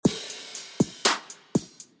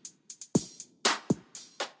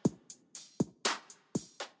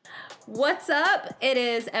What's up? It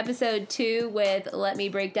is episode 2 with Let Me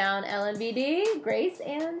Break Down LNBD, Grace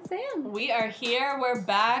and Sam. We are here. We're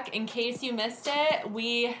back. In case you missed it,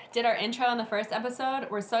 we did our intro on the first episode.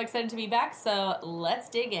 We're so excited to be back, so let's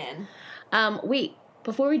dig in. Wait,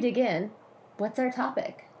 before we dig in, what's our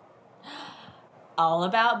topic? All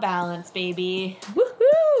about balance, baby.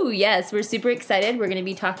 Woohoo! Yes, we're super excited. We're going to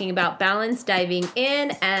be talking about balance, diving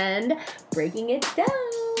in, and breaking it down.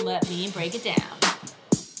 Let me break it down.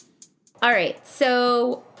 All right,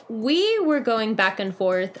 so we were going back and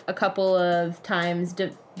forth a couple of times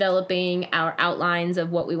developing our outlines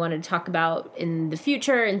of what we wanted to talk about in the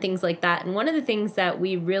future and things like that. And one of the things that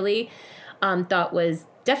we really thought was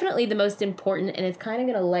definitely the most important, and it's kind of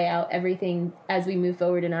going to lay out everything as we move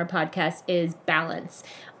forward in our podcast, is balance.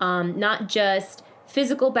 Not just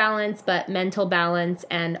physical balance, but mental balance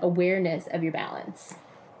and awareness of your balance.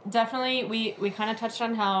 Definitely, we kind of touched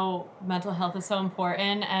on how mental health is so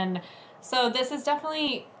important, and so this is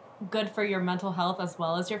definitely good for your mental health as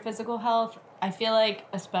well as your physical health. I feel like,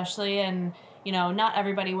 especially in, not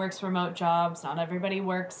everybody works remote jobs, not everybody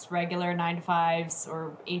works regular 9 to 5s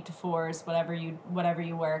or 8 to 4s, whatever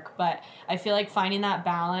you work. But I feel like finding that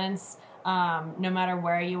balance, no matter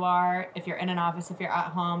where you are, if you're in an office, if you're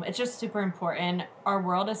at home, it's just super important. Our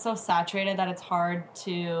world is so saturated that it's hard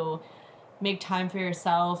to make time for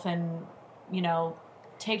yourself and,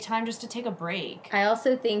 take time just to take a break. I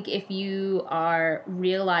also think if you are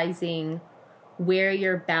realizing where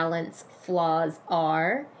your balance flaws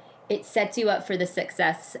are, it sets you up for the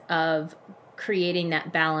success of creating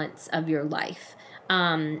that balance of your life.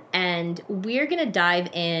 And we're going to dive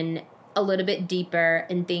in a little bit deeper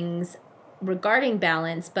in things regarding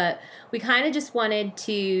balance, but we kind of just wanted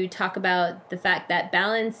to talk about the fact that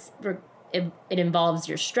balance, it involves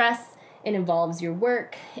your stress, it involves your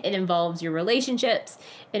work, it involves your relationships,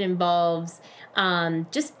 it involves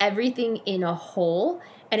just everything in a whole.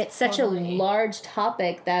 And it's such a large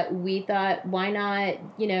topic that we thought, why not,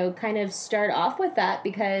 kind of start off with that?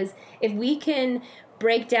 Because if we can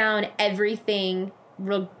break down everything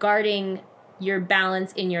regarding your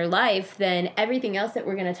balance in your life, then everything else that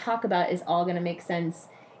we're going to talk about is all going to make sense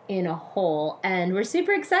in a whole. And we're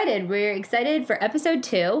super excited. We're excited for episode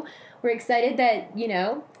 2. We're excited that,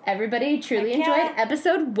 everybody truly enjoyed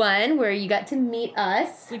episode 1 where you got to meet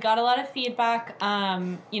us. We got a lot of feedback,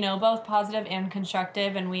 both positive and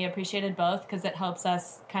constructive, and we appreciated both because it helps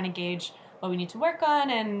us kind of gauge what we need to work on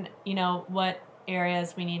and, what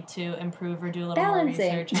areas we need to improve or do a little more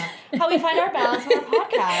research on. How we find our balance with our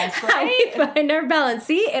podcast, right? How we find our balance.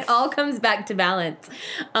 See, it all comes back to balance.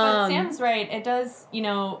 But Sam's right. It does,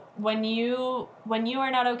 when you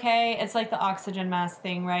are not okay, it's like the oxygen mask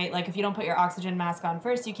thing, right? Like if you don't put your oxygen mask on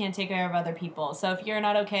first, you can't take care of other people. So if you're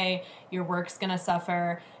not okay, your work's going to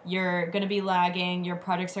suffer. You're going to be lagging. Your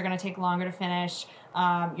projects are going to take longer to finish.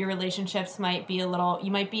 Your relationships might be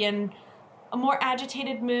you might be in a more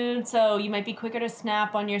agitated mood, so you might be quicker to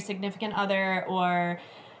snap on your significant other, or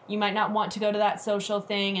you might not want to go to that social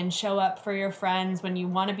thing and show up for your friends when you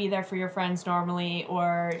want to be there for your friends normally,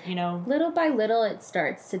 or, Little by little, it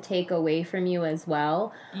starts to take away from you as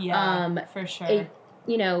well. Yeah, for sure.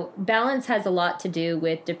 Balance has a lot to do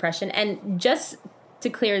with depression, and just to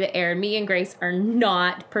clear the air, me and Grace are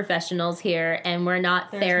not professionals here, and we're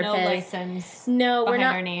not therapists. There's no license we're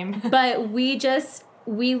not, our name. But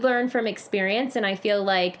we learn from experience, and I feel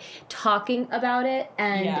like talking about it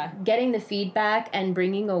and getting the feedback and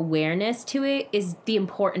bringing awareness to it is the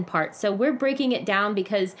important part. So we're breaking it down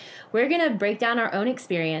because we're going to break down our own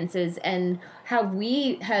experiences and how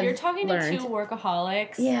we have You're talking learned. To 2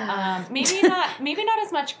 workaholics. Yeah. Maybe not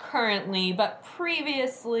as much currently, but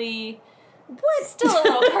previously. What? Still a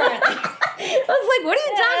little currently. I was like, what are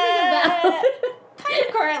you talking about? Kind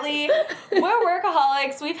of currently, we're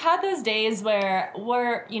workaholics. We've had those days where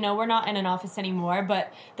we're not in an office anymore,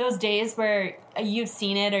 but those days where you've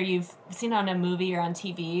seen it or you've seen it on a movie or on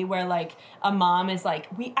TV where like a mom is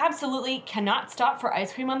like, we absolutely cannot stop for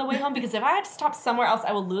ice cream on the way home because if I had to stop somewhere else,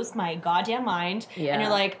 I will lose my goddamn mind. Yeah. And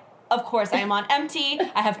you're like, of course, I am on empty.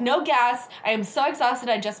 I have no gas. I am so exhausted.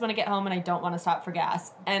 I just want to get home and I don't want to stop for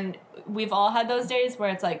gas. And we've all had those days where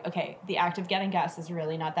it's like, okay, the act of getting gas is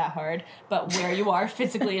really not that hard. But where you are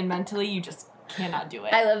physically and mentally, you just cannot do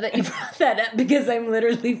it. I love that you brought that up because I'm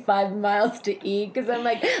literally 5 miles to eat because I'm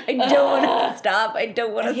like, I don't want to stop. I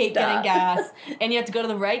don't want to stop. I hate getting gas. And you have to go to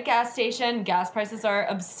the right gas station. Gas prices are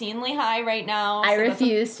obscenely high right now. I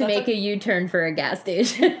refuse to make a U-turn for a gas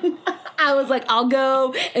station. I was like, I'll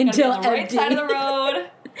go until empty. Right side of the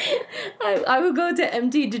road. I will go to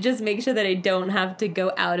empty to just make sure that I don't have to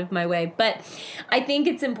go out of my way. But I think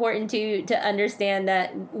it's important to understand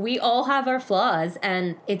that we all have our flaws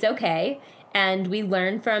and it's okay. And we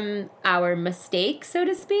learn from our mistakes, so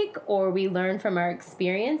to speak, or we learn from our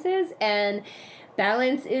experiences. And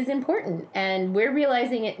balance is important. And we're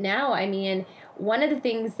realizing it now. I mean, one of the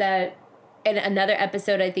things that in another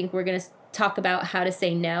episode, I think we're going to talk about how to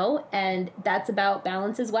say no. And that's about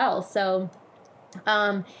balance as well. So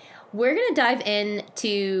we're going to dive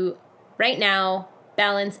into right now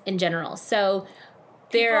balance in general. So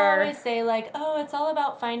People always say, like, oh, it's all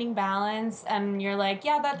about finding balance. And you're like,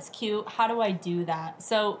 yeah, that's cute. How do I do that?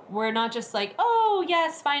 So we're not just like, oh,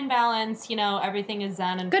 yes, find balance. You know, everything is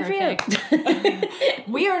zen and good perfect. For you.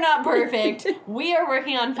 We are not perfect. We are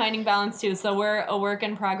working on finding balance, too. So we're a work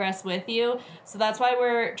in progress with you. So that's why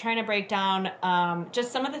we're trying to break down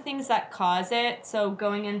just some of the things that cause it. So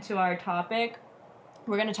going into our topic,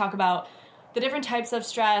 we're going to talk about the different types of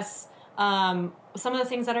stress, some of the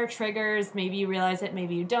things that are triggers, maybe you realize it,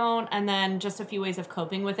 maybe you don't, and then just a few ways of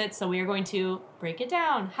coping with it. So we are going to break it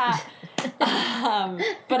down.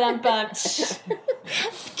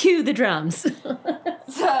 Cue the drums.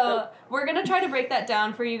 So we're going to try to break that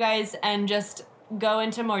down for you guys and just go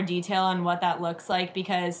into more detail on what that looks like,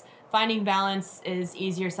 because finding balance is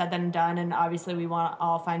easier said than done, and obviously we want to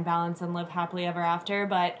all find balance and live happily ever after,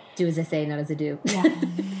 but... Do as I say, not as I do. Yeah.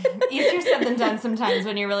 Easier said than done sometimes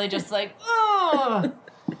when you're really just like, oh.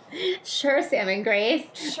 Sure, Sam and Grace.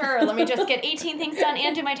 Sure, let me just get 18 things done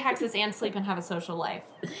and do my taxes and sleep and have a social life.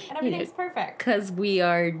 And everything's perfect. Because we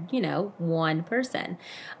are, one person.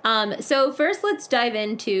 So first, let's dive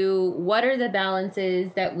into what are the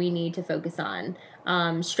balances that we need to focus on.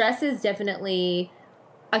 Stress is definitely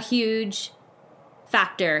a huge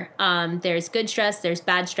factor. There's good stress, there's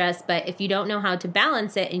bad stress, but if you don't know how to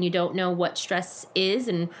balance it and you don't know what stress is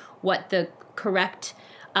and what the correct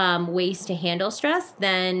ways to handle stress,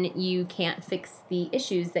 then you can't fix the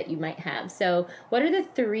issues that you might have. So what are the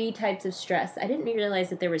 3 types of stress? I didn't realize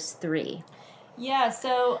that there was 3. Yeah,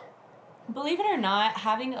 so believe it or not,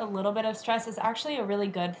 having a little bit of stress is actually a really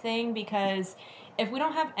good thing, because if we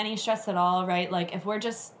don't have any stress at all, right, like if we're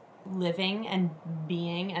just living and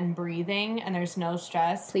being and breathing and there's no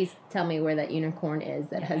stress. Please tell me where that unicorn is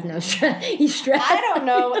that has no stress. I don't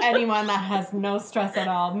know anyone that has no stress at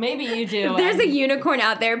all. Maybe you do. If there's a unicorn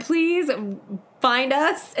out there, please find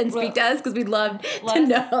us and speak to us, because we'd love to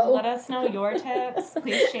know. Let us know your tips.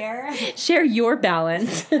 Please share. Share your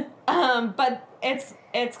balance. But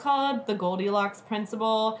it's called the Goldilocks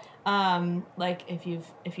principle. Like if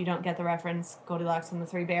you don't get the reference, Goldilocks and the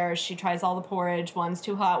 3 Bears, she tries all the porridge. One's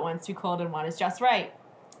too hot, one's too cold, and one is just right.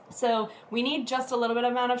 So we need just a little bit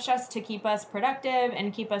amount of stress to keep us productive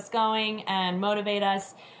and keep us going and motivate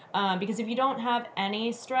us. Because if you don't have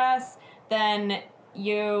any stress, then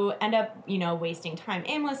you end up, wasting time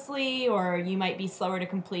aimlessly, or you might be slower to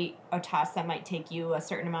complete a task that might take you a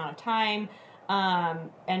certain amount of time.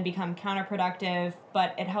 And become counterproductive,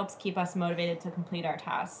 but it helps keep us motivated to complete our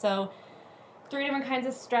tasks. So 3 different kinds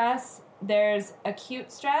of stress. There's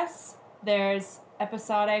acute stress, there's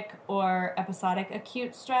episodic or episodic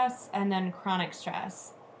acute stress, and then chronic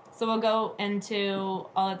stress. So we'll go into,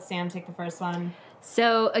 I'll let Sam take the first one.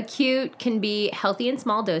 So acute can be healthy in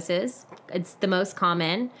small doses. It's the most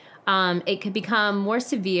common. It could become more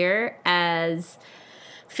severe as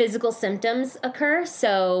physical symptoms occur.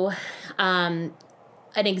 So an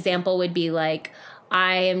example would be like,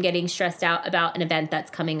 I am getting stressed out about an event that's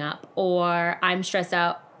coming up, or I'm stressed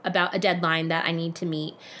out about a deadline that I need to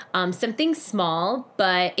meet. Something small,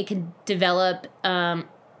 but it can develop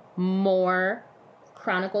more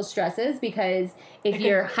chronic stresses, because if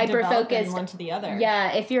you're hyper-focused, one to the other.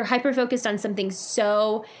 Yeah, if you're hyper-focused on something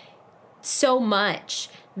so much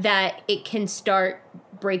that it can start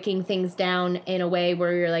breaking things down in a way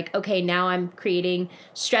where you're like, okay, now I'm creating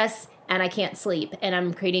stress and I can't sleep, and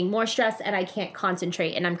I'm creating more stress and I can't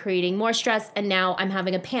concentrate, and I'm creating more stress and now I'm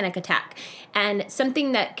having a panic attack. And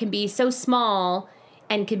something that can be so small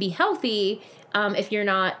and can be healthy, if you're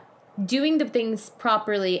not doing the things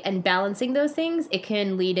properly and balancing those things, it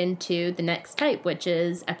can lead into the next type, which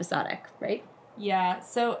is episodic, right? Yeah,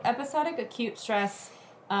 so episodic acute stress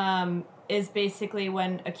is basically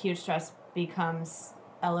when acute stress becomes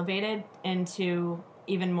elevated into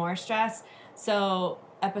even more stress. So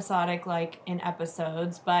episodic, like in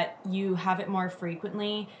episodes, but you have it more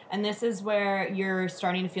frequently. And this is where you're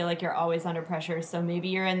starting to feel like you're always under pressure. So maybe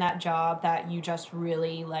you're in that job that you just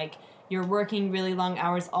really like, you're working really long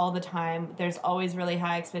hours all the time. There's always really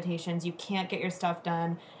high expectations. You can't get your stuff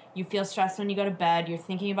done. You feel stressed when you go to bed. You're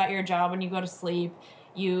thinking about your job when you go to sleep.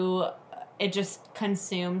 it just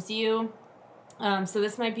consumes you. So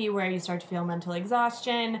this might be where you start to feel mental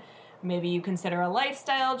exhaustion. Maybe you consider a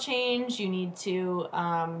lifestyle change. You need to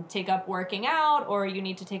take up working out, or you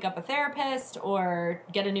need to take up a therapist, or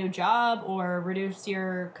get a new job, or reduce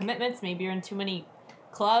your commitments. Maybe you're in too many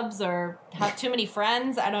clubs or have too many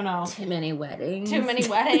friends. I don't know. Too many weddings.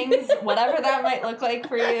 Whatever that might look like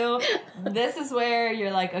for you. This is where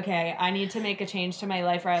you're like, okay, I need to make a change to my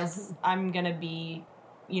life, or else I'm going to be...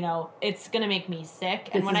 it's going to make me sick.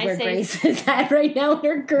 And when I say Grace is at right now in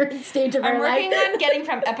her current stage of her life. I'm working on getting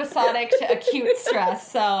from episodic to acute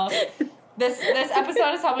stress. So this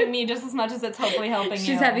episode is helping me just as much as it's hopefully helping you.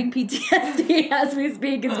 She's having PTSD as we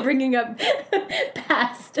speak. It's bringing up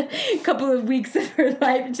past couple of weeks of her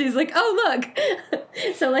life. And she's like, oh, look.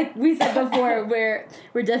 So like we said before,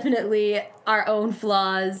 we're definitely our own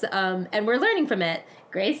flaws. And we're learning from it.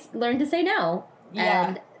 Grace learned to say no. Yeah.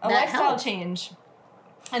 And a lifestyle change.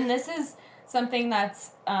 And this is something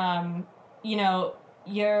that's,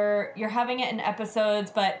 you're having it in episodes,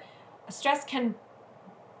 but stress can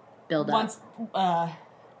build up.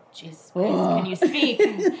 Jeez, can you speak?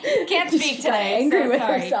 Can't speak today. Angry with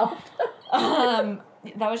sorry. herself.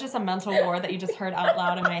 That was just a mental roar that you just heard out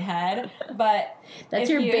loud in my head. But that's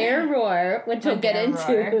your bear roar, which we'll get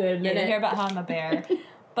into in a minute. You'll hear about how I'm a bear.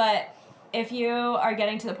 But if you are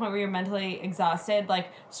getting to the point where you're mentally exhausted, like,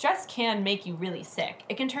 stress can make you really sick.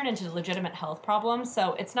 It can turn into legitimate health problems,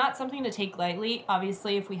 so it's not something to take lightly.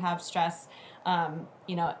 Obviously, if we have stress,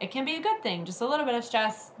 it can be a good thing, just a little bit of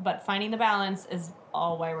stress, but finding the balance is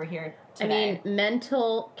all why we're here today. I mean,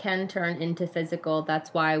 mental can turn into physical.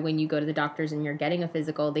 That's why when you go to the doctors and you're getting a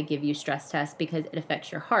physical, they give you stress tests because it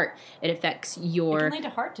affects your heart. It affects your... It can lead to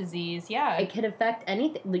heart disease, yeah. It could affect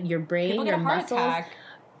anything, your brain, People your get a heart muscles. Attack.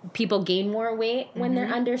 People gain more weight when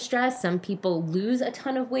they're under stress. Some people lose a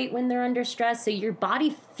ton of weight when they're under stress. So your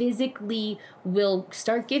body physically will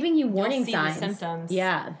start giving you warning signs. The symptoms.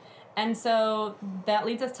 Yeah. And so that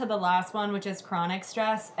leads us to the last one, which is chronic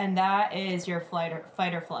stress, and that is your fight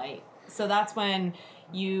or flight. So that's when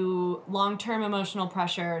you long-term emotional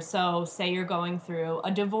pressure. So say you're going through a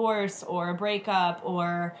divorce or a breakup,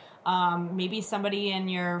 or maybe somebody in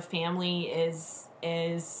your family is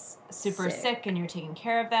super sick and you're taking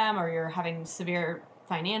care of them, or you're having severe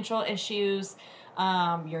financial issues.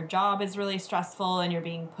 Your job is really stressful and you're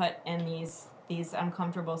being put in these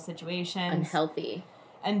uncomfortable situations. Unhealthy.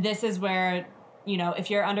 And this is where,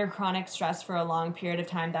 if you're under chronic stress for a long period of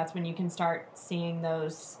time, that's when you can start seeing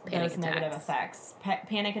those negative effects.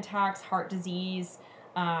 Panic attacks, heart disease,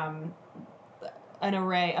 a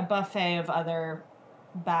buffet of other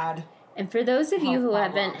bad. And for those of you who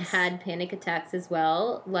problems. haven't had panic attacks as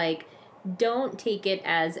well, like, don't take it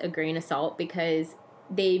as a grain of salt, because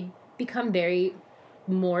they become very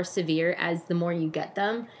more severe as the more you get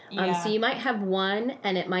them. So you might have one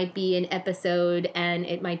and it might be an episode and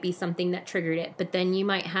it might be something that triggered it, but then you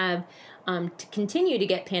might have to continue to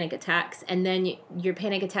get panic attacks, and then your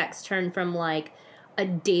panic attacks turn from like a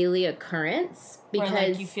daily occurrence because or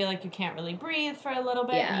like you feel like you can't really breathe for a little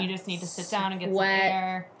bit and you just need to sit down and get some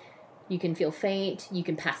air. You can feel faint. You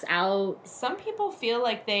can pass out. Some people feel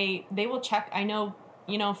like they will check. I know,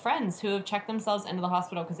 friends who have checked themselves into the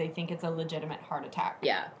hospital because they think it's a legitimate heart attack.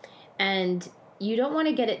 Yeah. And you don't want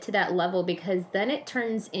to get it to that level, because then it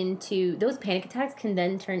turns into, those panic attacks can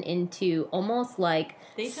then turn into almost like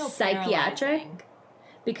they feel psychiatric. Paralyzing.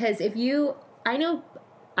 Because if you, I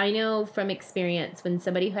know from experience, when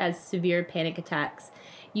somebody who has severe panic attacks,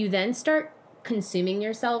 you then start consuming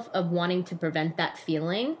yourself of wanting to prevent that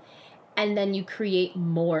feeling. And then you create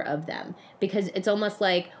more of them, because it's almost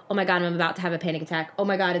like, oh my God, I'm about to have a panic attack. Oh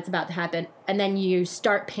my God, it's about to happen. And then you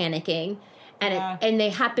start panicking, and they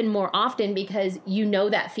happen more often because you know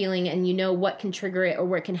that feeling and you know what can trigger it or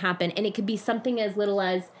what can happen. And it could be something as little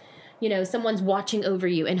as, someone's watching over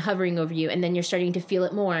you and hovering over you, and then you're starting to feel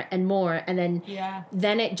it more and more. And then,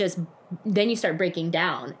 then you start breaking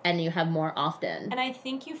down and you have more often. And I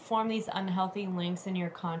think you form these unhealthy links in your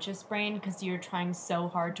conscious brain because you're trying so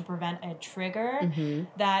hard to prevent a trigger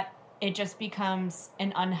that it just becomes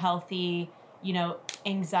an unhealthy,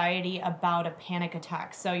 anxiety about a panic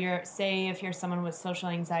attack. So if you're someone with social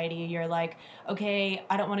anxiety, you're like, okay,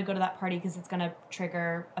 I don't want to go to that party because it's going to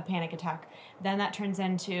trigger a panic attack. Then that turns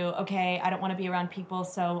into, okay, I don't want to be around people,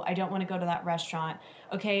 so I don't want to go to that restaurant.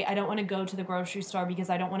 Okay, I don't want to go to the grocery store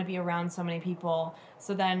because I don't want to be around so many people.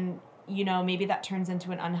 So then, maybe that turns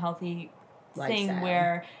into an unhealthy thing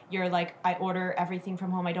where you're like, I order everything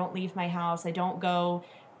from home. I don't leave my house. I don't go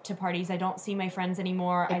to parties. I don't see my friends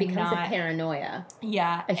anymore. It becomes a paranoia.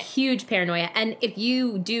 Yeah. A huge paranoia. And if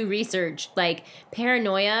you do research, like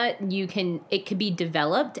paranoia, it could be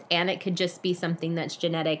developed and it could just be something that's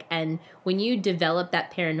genetic. And when you develop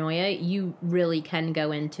that paranoia, you really can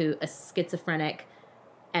go into a schizophrenic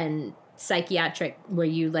and psychiatric where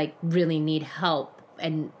you like really need help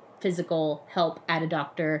and physical help at a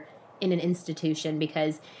doctor in an institution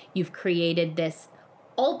because you've created this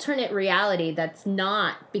alternate reality that's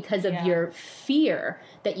not because of your fear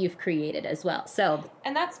that you've created as well. So,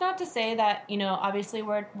 and that's not to say that, you know, obviously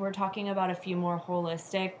we're talking about a few more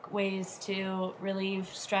holistic ways to relieve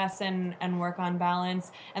stress and work on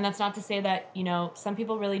balance. And that's not to say that, you know, some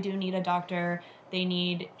people really do need a doctor. They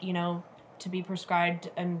need, you know, to be prescribed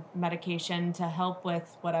a medication to help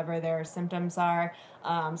with whatever their symptoms are.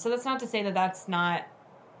 So that's not to say that that's not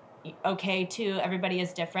okay too. Everybody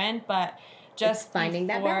is different, but just it's finding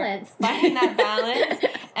that balance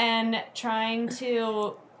and trying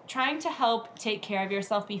to help take care of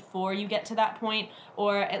yourself before you get to that point,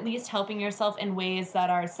 or at least helping yourself in ways that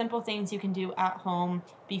are simple things you can do at home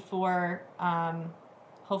before,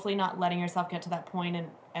 hopefully not letting yourself get to that point,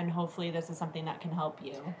 and hopefully this is something that can help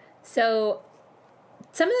you. So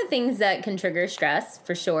some of the things that can trigger stress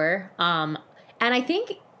for sure, and I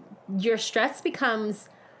think your stress becomes,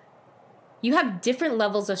 you have different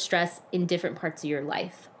levels of stress in different parts of your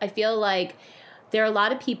life. I feel like there are a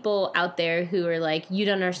lot of people out there who are like, you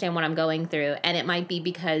don't understand what I'm going through. And it might be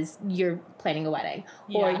because you're planning a wedding.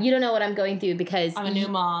 Yeah. Or you don't know what I'm going through because I'm a new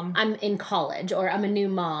mom. I'm in college, or I'm a new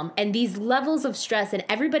mom. And these levels of stress, and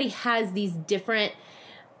everybody has these different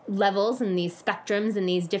levels and these spectrums and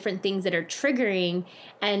these different things that are triggering.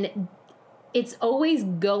 And it's always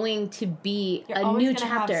going to be a new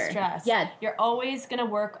chapter. Have stress. Yeah. You're always going to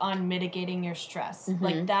work on mitigating your stress. Mm-hmm.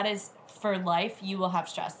 Like that is for life, you will have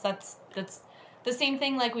stress. That's the same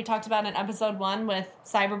thing like we talked about in episode 1 with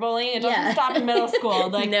cyberbullying. It doesn't stop in middle school.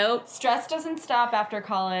 Like nope. Stress doesn't stop after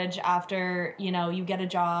college, after, you know, you get a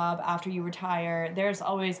job, after you retire. There's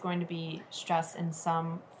always going to be stress in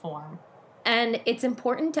some form. And it's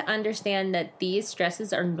important to understand that these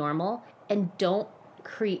stresses are normal and don't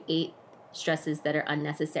create stresses that are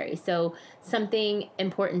unnecessary. So something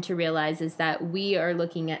important to realize is that we are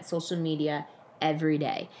looking at social media every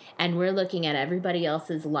day, and we're looking at everybody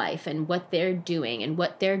else's life and what they're doing and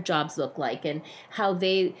what their jobs look like and how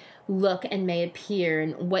they look and may appear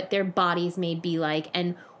and what their bodies may be like,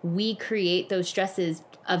 and we create those stresses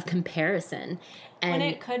of comparison. And when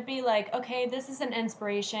it could be like, okay, this is an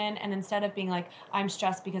inspiration, and instead of being like, I'm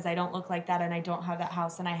stressed because I don't look like that and I don't have that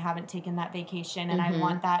house and I haven't taken that vacation and I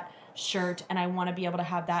want that shirt and I want to be able to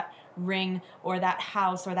have that ring or that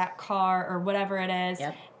house or that car or whatever it is.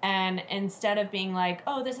 Yep. And instead of being like,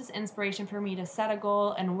 oh, this is inspiration for me to set a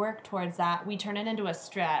goal and work towards that, we turn it into a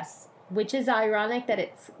stress. Which is ironic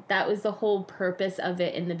that was the whole purpose of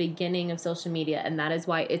it in the beginning of social media, and that is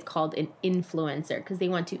why it's called an influencer, because they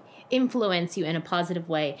want to influence you in a positive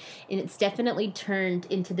way. And it's definitely turned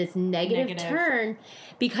into this negative turn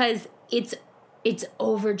because it's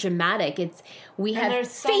over dramatic. We have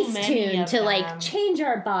Facetune to like change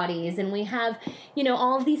our bodies, and we have, you know,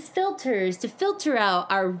 all of these filters to filter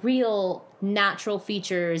out our real natural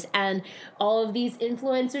features, and all of these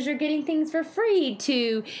influencers are getting things for free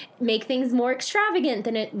to make things more extravagant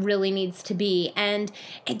than it really needs to be. And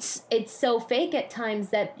it's so fake at times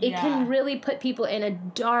that it can really put people in a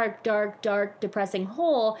dark, depressing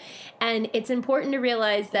hole. And it's important to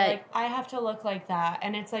realize that like, I have to look like that.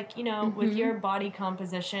 And it's like, you know, with your body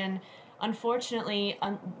composition, unfortunately,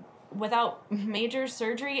 without major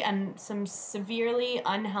surgery and some severely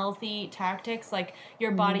unhealthy tactics, like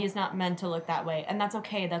your body is not meant to look that way. And that's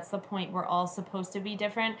okay. That's the point. We're all supposed to be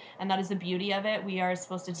different. And that is the beauty of it. We are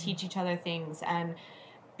supposed to teach each other things and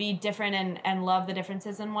be different and love the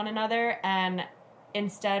differences in one another. And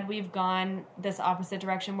instead we've gone this opposite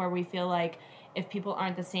direction where we feel like if people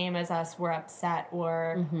aren't the same as us, we're upset,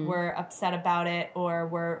 or we're upset about it, or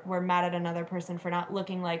we're mad at another person for not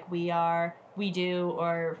looking like we do,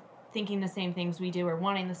 or thinking the same things we do, or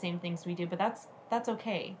wanting the same things we do. But that's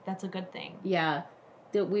okay. That's a good thing. Yeah.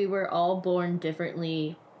 That we were all born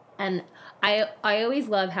differently. And I always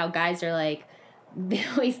love how guys are like, they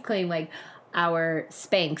always claim like our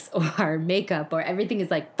Spanx or our makeup or everything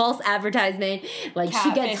is like false advertisement. Like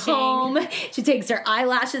she gets home, she takes her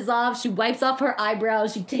eyelashes off, she wipes off her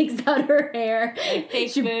eyebrows, she takes out her hair,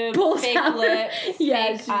 fake she boobs, pulls fake out lips,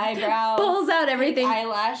 fake eyebrows, pulls out everything,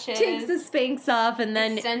 eyelashes, takes the Spanx off, and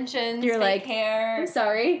then extensions, you're fake like, hair. I'm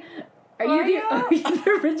sorry, Are you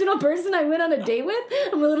the original person I went on a date with?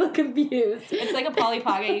 I'm a little confused. It's like a Polly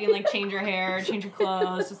Pocket. You can, like, change your hair, change your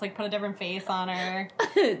clothes, just, like, put a different face on her.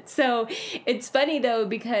 So it's funny, though,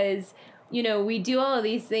 because, you know, we do all of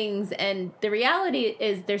these things, and the reality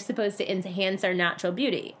is they're supposed to enhance our natural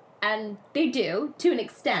beauty. And they do, to an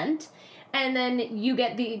extent. And then you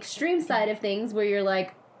get the extreme side of things where you're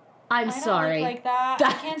like, I don't look like that.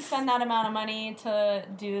 I can't spend that amount of money to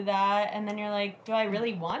do that. And then you're like, do I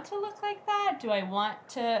really want to look like that? Do I want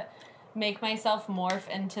to make myself morph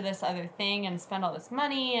into this other thing and spend all this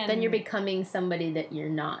money? And then you're becoming somebody that you're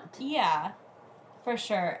not. Yeah, for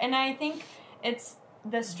sure. And I think it's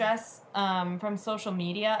the stress from social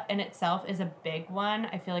media in itself is a big one.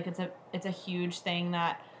 I feel like it's a huge thing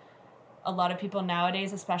that a lot of people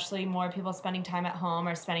nowadays, especially more people spending time at home,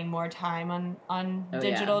 are spending more time on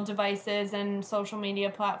digital devices and social media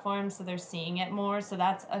platforms, so they're seeing it more. So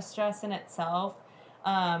that's a stress in itself.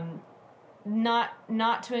 Not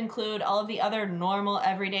to include all of the other normal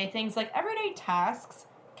everyday things. Like, everyday tasks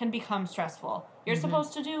can become stressful. You're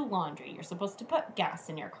supposed to do laundry. You're supposed to put gas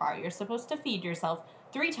in your car. You're supposed to feed yourself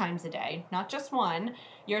 3 times a day, not just one.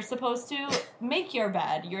 You're supposed to make your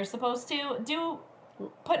bed. You're supposed to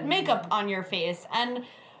put makeup on your face and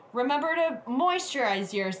remember to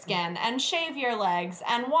moisturize your skin and shave your legs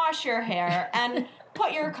and wash your hair and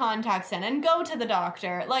put your contacts in and go to the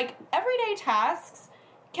doctor. Like, everyday tasks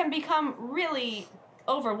can become really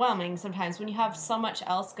overwhelming sometimes when you have so much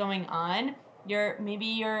else going on. Maybe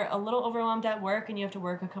you're a little overwhelmed at work and you have to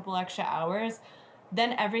work a couple extra hours.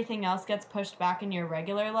 Then everything else gets pushed back in your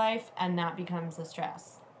regular life, and that becomes a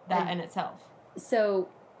stress in itself. So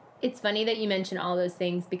it's funny that you mention all those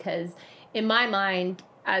things, because in my mind,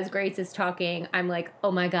 as Grace is talking, I'm like,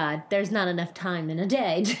 oh my God, there's not enough time in a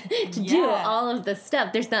day to do all of this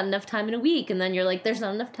stuff. There's not enough time in a week. And then you're like, there's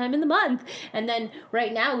not enough time in the month. And then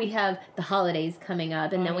right now we have the holidays coming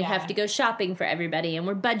up, and then we have to go shopping for everybody, and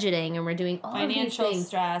we're budgeting, and we're doing all of these things. Financial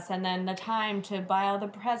stress, and then the time to buy all the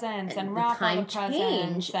presents and wrap all the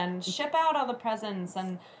presents and ship out all the presents,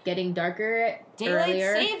 and getting darker daylight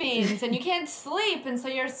earlier. Savings, and you can't sleep, and so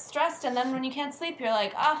you're stressed, and then when you can't sleep, you're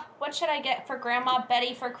like, what should I get for Grandma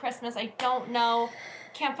Betty for Christmas? I don't know.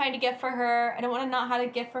 Can't find a gift for her. I don't want to know how to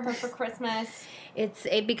gift for her for Christmas.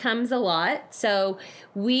 It becomes a lot. So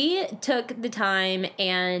we took the time,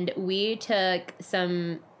 and we took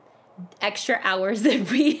some extra hours that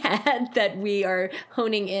we had that we are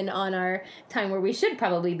honing in on our time where we should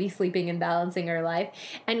probably be sleeping and balancing our life.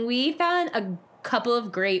 And we found a couple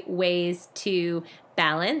of great ways to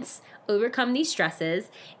balance, overcome these stresses,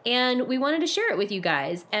 and we wanted to share it with you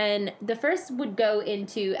guys. And the first would go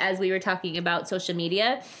into, as we were talking about social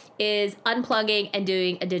media, is unplugging and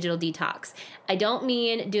doing a digital detox. I don't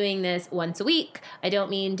mean doing this once a week. I don't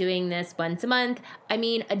mean doing this once a month. I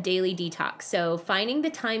mean a daily detox. So finding the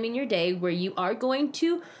time in your day where you are going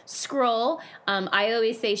to scroll. I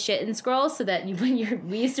always say shit and scroll, so that we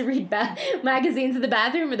used to read magazines in the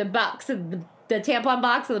bathroom, or the box of the tampon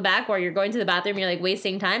box in the back where you're going to the bathroom, you're like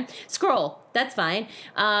wasting time. Scroll. That's fine.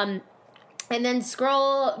 And then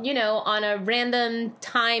scroll, on a random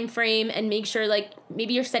time frame, and make sure, like,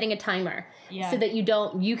 maybe you're setting a timer so that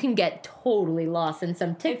you can get totally lost in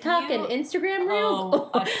some TikTok and Instagram reels.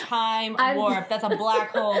 Oh, a time warp. That's a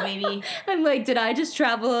black hole, baby. I'm like, did I just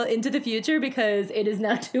travel into the future, because it is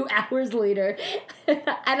now 2 hours later?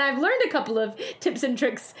 And I've learned a couple of tips and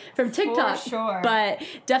tricks from TikTok. For sure. But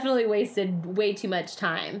definitely wasted way too much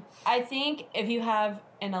time. I think if you have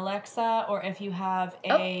an Alexa, or if you have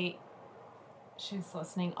a... She's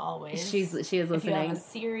listening always. She is listening. If you have a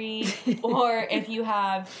Siri, or if you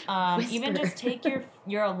have even just take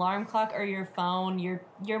your alarm clock or your phone,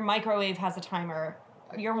 your microwave has a timer,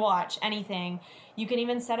 your watch, anything. You can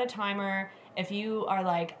even set a timer. If you are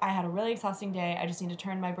like, I had a really exhausting day, I just need to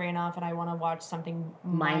turn my brain off and I want to watch something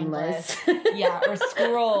mindless. Or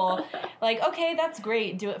scroll. Like, okay, that's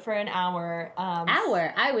great. Do it for an hour.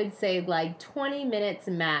 I would say like 20 minutes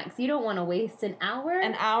max. You don't want to waste an hour.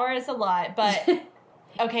 An hour is a lot, but...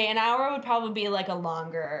 Okay, an hour would probably be like a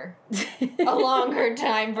longer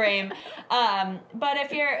time frame. But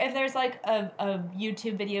if there's like a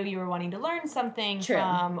YouTube video you were wanting to learn something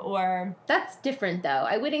from, or that's different though.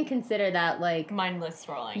 I wouldn't consider that like mindless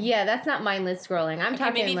scrolling. Yeah, that's not mindless scrolling. I'm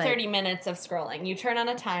talking maybe like 30 minutes of scrolling. You turn on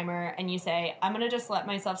a timer and you say, I'm gonna just let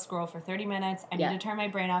myself scroll for 30 minutes. I need to turn my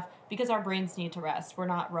brain off, because our brains need to rest. We're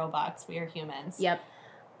not robots. We are humans. Yep.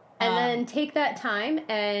 And then take that time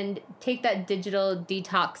and take that digital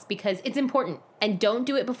detox, because it's important. And don't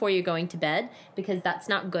do it before you're going to bed, because that's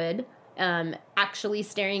not good. actually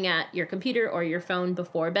staring at your computer or your phone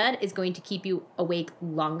before bed is going to keep you awake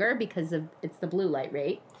longer because of it's the blue light,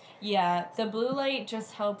 right? Yeah, the blue light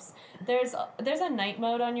just helps. There's a night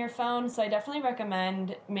mode on your phone, so I definitely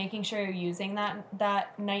recommend making sure you're using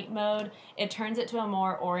that night mode. It turns it to a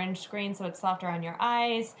more orange screen, so it's softer on your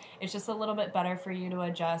eyes. It's just a little bit better for you to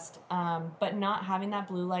adjust, but not having that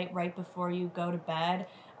blue light right before you go to bed.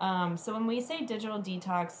 So when we say digital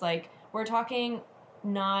detox, like we're talking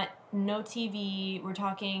no TV. We're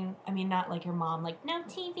talking, I mean, not like your mom, like no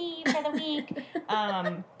TV for the week.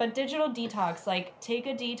 But digital detox, like take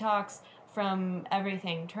a detox from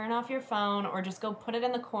everything. Turn off your phone or just go put it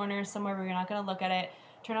in the corner somewhere where you're not going to look at it.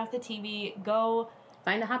 Turn off the TV. Go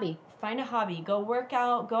Find a hobby. Go work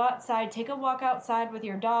out. Go outside. Take a walk outside with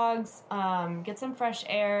your dogs. Get some fresh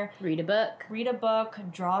air. Read a book.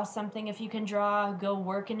 Draw something if you can draw. Go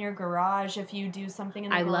work in your garage if you do something in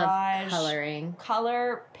the garage. I love coloring.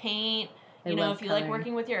 Color, paint. If you like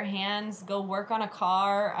working with your hands, go work on a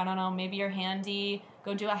car. I don't know, maybe you're handy.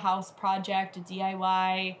 Go do a house project, a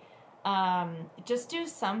DIY. Just do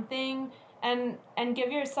something. And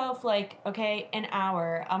give yourself an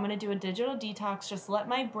hour. I'm going to do a digital detox. Just let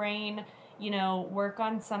my brain, work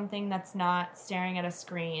on something that's not staring at a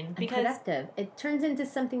screen. Because productive. It turns into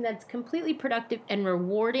something that's completely productive and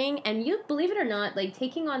rewarding. And you, believe it or not, like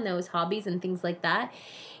taking on those hobbies and things like that,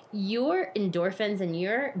 your endorphins and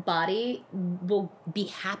your body will be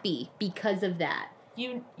happy because of that.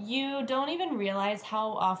 You don't even realize how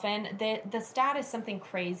often the stat is something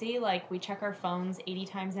crazy, like we check our phones 80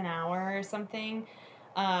 times an hour or something.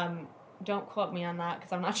 Don't quote me on that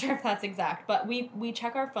because I'm not sure if that's exact, but we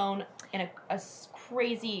check our phone in a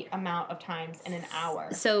crazy amount of times in an hour.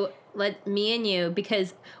 So let me and you,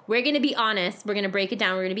 because we're going to be honest, we're going to break it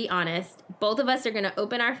down, we're going to be honest. Both of us are going to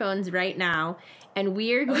open our phones right now. And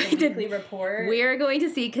we are going to report. We are going to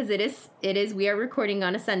see, because it is we are recording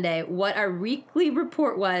on a Sunday, what our weekly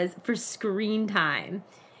report was for screen time.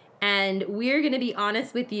 And we're going to be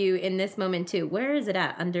honest with you in this moment too. Where is it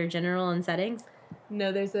at? Under general and settings?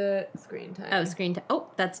 No, there's a screen time. Oh, screen time. Oh,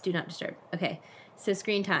 that's do not disturb. Okay. So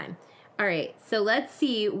screen time. All right. So let's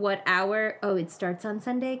see what it starts on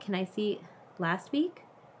Sunday. Can I see last week?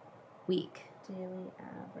 Daily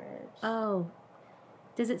average. Oh,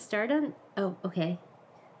 does it start on? Oh, okay.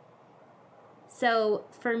 So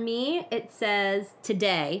for me, it says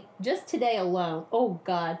today, just today alone. Oh,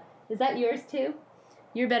 God. Is that yours too?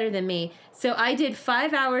 You're better than me. So I did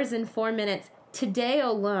 5 hours and 4 minutes today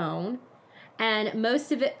alone. And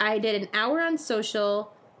most of it, I did an hour on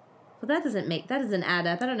social. Well, that doesn't add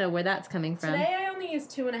up. I don't know where that's coming from. Today I only used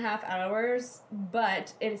 2.5 hours,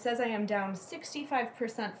 but it says I am down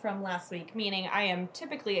 65% from last week, meaning I am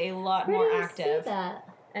typically a lot more active. Where do I see that?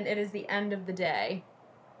 And it is the end of the day.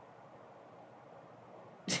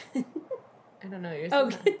 I don't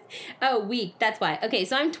know. Week. That's why. Okay,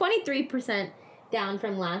 so I'm 23% down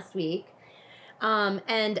from last week.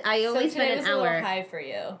 And I only spent an hour. So today was a little high for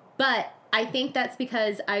you. But I think that's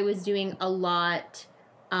because I was doing a lot.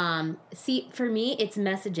 For me, it's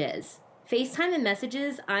messages. FaceTime and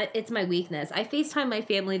messages, it's my weakness. I FaceTime my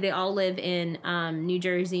family. They all live in New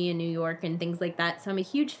Jersey and New York and things like that. So I'm a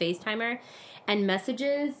huge FaceTimer. And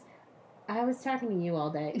messages, I was talking to you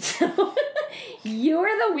all day. So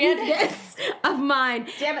you're the weakness of mine.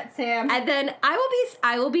 Damn it, Sam. And then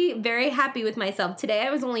I will be very happy with myself. Today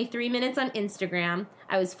I was only 3 minutes on Instagram.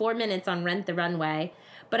 I was 4 minutes on Rent the Runway.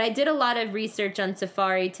 But I did a lot of research on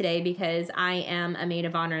Safari today because I am a maid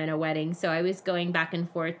of honor in a wedding. So I was going back and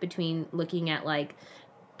forth between looking at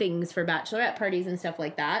things for bachelorette parties and stuff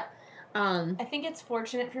like that. I think it's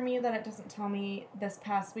fortunate for me that it doesn't tell me this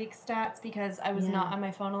past week's stats because I was not on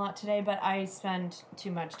my phone a lot today, but I spend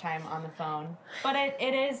too much time on the phone. But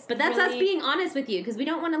it is. But that's us being honest with you because we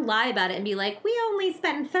don't want to lie about it and be like, we only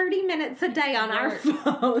spend 30 minutes a day on our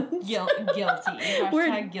phones. Guilty.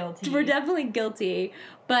 Hashtag guilty. We're definitely guilty.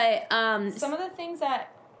 But some of the things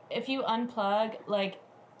that if you unplug,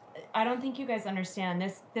 I don't think you guys understand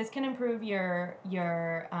this. This can improve your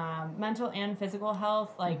mental and physical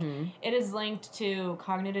health. It is linked to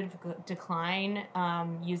cognitive decline,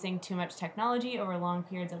 using too much technology over long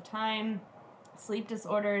periods of time, sleep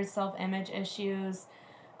disorders, self-image issues.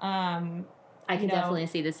 I can definitely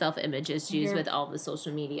see the self-image issues with all the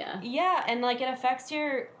social media. Yeah, and it affects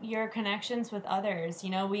your connections with others.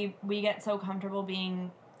 We get so comfortable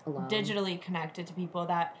being alone, digitally connected to people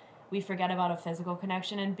that we forget about a physical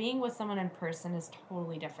connection, and being with someone in person is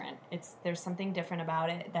totally different. There's something different about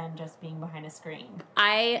it than just being behind a screen.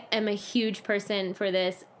 I am a huge person for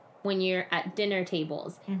this. when you're at dinner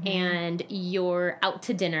tables and you're out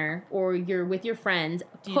to dinner or you're with your friends.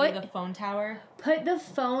 Do you do the phone tower? Put the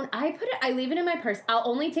phone, I leave it in my purse. I'll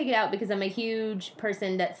only take it out because I'm a huge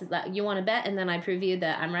person that says, you want to bet? And then I prove you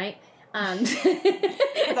that I'm right.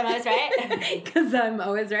 Because I'm always right. Because I'm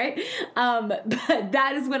always right. But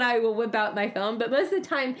that is when I will whip out my phone. But most of the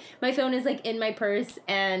time, my phone is like in my purse,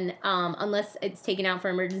 and unless it's taken out for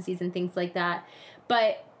emergencies and things like that.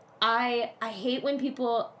 But I hate when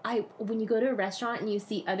when you go to a restaurant and you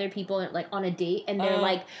see other people like on a date and they're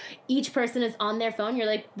like, each person is on their phone. You're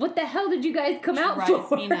like, what the hell did you guys come out for?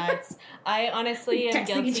 Drives me nuts. I honestly am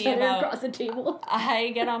guilty each other about across the table.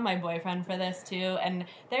 I get on my boyfriend for this too, and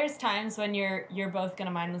there's times when you're both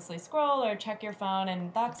gonna mindlessly scroll or check your phone,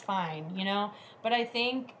 and that's fine, you know. But I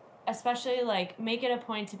think, especially, like, make it a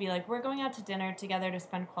point to be like, we're going out to dinner together to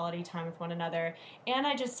spend quality time with one another. And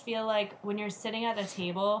I just feel like when you're sitting at a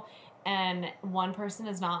table and one person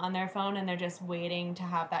is not on their phone and they're just waiting to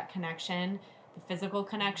have that connection, the physical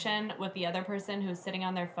connection with the other person who's sitting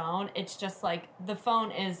on their phone, it's just like the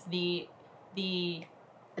phone is the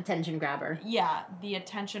attention grabber. Yeah, the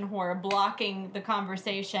attention whore blocking the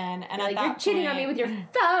conversation. And like, you're cheating on me with your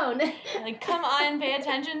phone. Like, come on, pay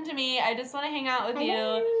attention to me. I just want to hang out with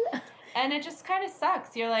you. And it just kind of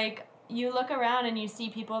sucks. You're like, you look around and you see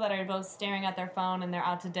people that are both staring at their phone and they're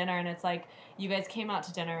out to dinner, and it's like, you guys came out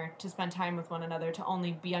to dinner to spend time with one another, to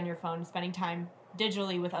only be on your phone, spending time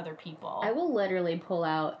digitally with other people. I will literally pull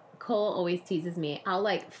out. Cole always teases me. I'll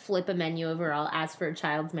like flip a menu over. I'll ask for a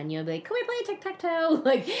child's menu. I'll be like, can we play tic-tac-toe?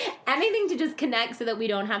 Like anything to just connect so that we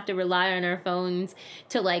don't have to rely on our phones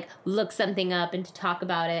to like look something up and to talk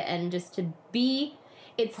about it and just to be.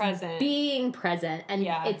 It's present. Being present. And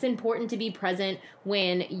it's important to be present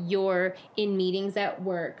when you're in meetings at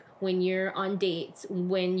work, when you're on dates,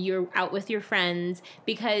 when you're out with your friends,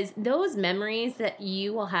 because those memories that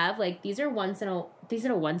you will have, like these are once in a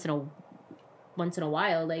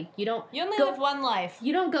while. Like you only live one life.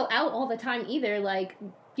 You don't go out all the time either. Like,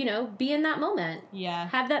 you know, be in that moment. Yeah.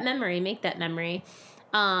 Have that memory, make that memory.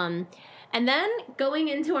 And then going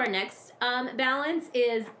into our next balance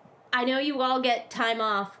is, I know you all get time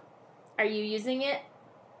off. Are you using it?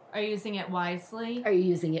 Are you using it wisely? Are you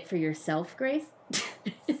using it for yourself, Grace?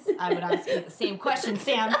 I would ask you the same question,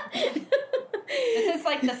 Sam. This is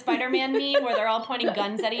like the Spider-Man meme where they're all pointing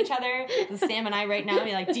guns at each other. Sam and I right now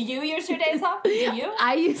be like, do you use your days off? Do you?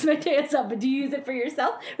 I use my days off, but do you use it for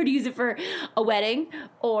yourself? Or do you use it for a wedding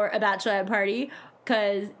or a bachelorette party?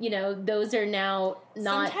 Because, you know, those are now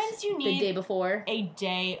not sometimes you need the day before. A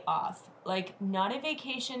day off. Like, not a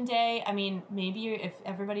vacation day. I mean, maybe if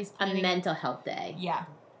everybody's planning... A mental health day. Yeah.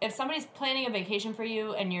 If somebody's planning a vacation for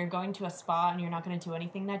you and you're going to a spa and you're not going to do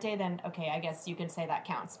anything that day, then, okay, I guess you could say that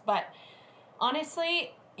counts. But...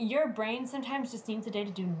 honestly, your brain sometimes just needs a day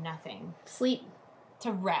to do nothing. Sleep.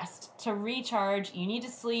 To rest. To recharge. You need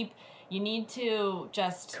to sleep. You need to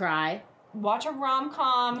just... cry. Watch a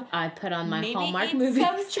rom-com. I put on my Hallmark movie. movie.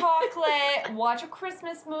 Some chocolate. Watch a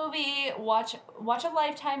Christmas movie. Watch a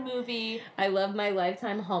Lifetime movie. I love my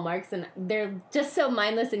Lifetime Hallmarks, and they're just so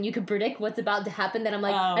mindless, and you can predict what's about to happen that I'm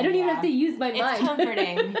like, I don't even have to use my mind. It's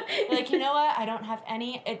comforting. You're like, you know what? I don't have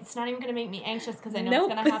any... it's not even going to make me anxious because I know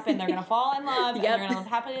it's going to happen. They're going to fall in love, and they're going to live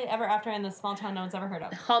happily ever after in this small town no one's ever heard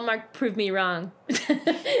of. Hallmark proved me wrong.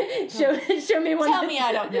 show me one. Tell me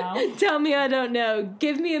I don't know. Tell me I don't know.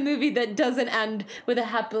 Give me a movie that doesn't end with a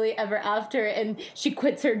happily ever after and she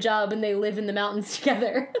quits her job and they live in the mountains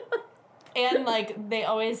together. And like they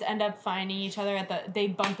always end up finding each other they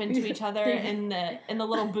bump into each other in the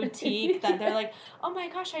little boutique that they're like, oh my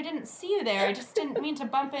gosh, I didn't see you there. I just didn't mean to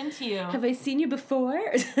bump into you. Have I seen you before?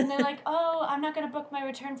 And they're like, oh, I'm not going to book my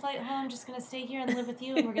return flight home. I'm just going to stay here and live with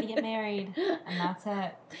you and we're going to get married. And that's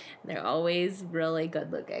it. They're always really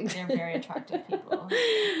good looking. They're very attractive people.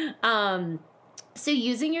 So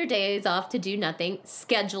using your days off to do nothing,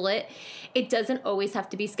 schedule it. It doesn't always have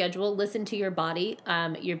to be scheduled. Listen to your body.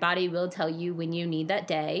 Your body will tell you when you need that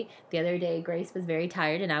day. The other day, Grace was very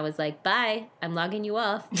tired, and I was like, bye, I'm logging you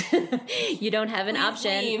off. You don't have an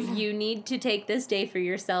option. Leave. You need to take this day for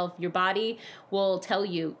yourself. Your body will tell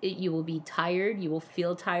you. You will be tired. You will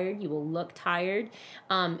feel tired. You will look tired.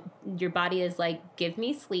 Your body is like, give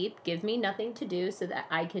me sleep. Give me nothing to do so that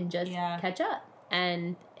I can just catch up.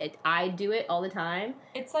 And I do it all the time.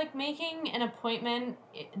 It's like making an appointment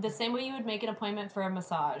the same way you would make an appointment for a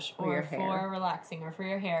massage or for relaxing or for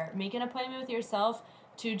your hair. Make an appointment with yourself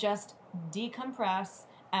to just decompress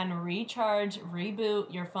and recharge,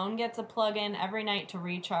 reboot. Your phone gets a plug-in every night to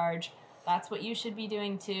recharge. That's what you should be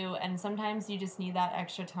doing too. And sometimes you just need that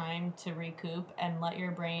extra time to recoup and let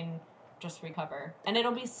your brain just recover. And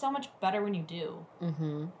it'll be so much better when you do.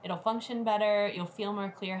 Mm-hmm. It'll function better. You'll feel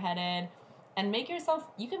more clear-headed. And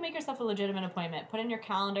you can make yourself a legitimate appointment. Put in your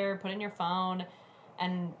calendar, put in your phone,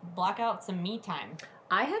 and block out some me time.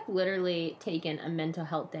 I have literally taken a mental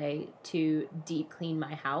health day to deep clean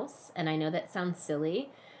my house. And I know that sounds silly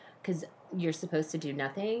because you're supposed to do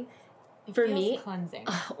nothing. It For feels me, cleansing.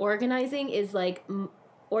 organizing is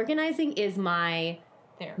my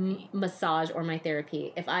Therapy. massage or my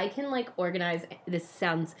therapy. If I can like organize, this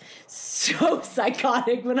sounds so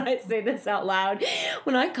psychotic when I say this out loud.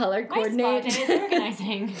 When I color coordinate, My spa day is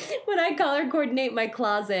organizing. when I color coordinate my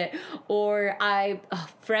closet, or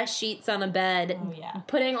fresh sheets on a bed, Oh, yeah.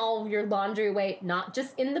 putting all of your laundry away, not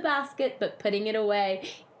just in the basket, but putting it away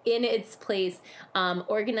in its place,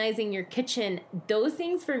 organizing your kitchen, those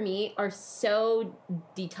things for me are so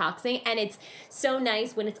detoxing, and it's so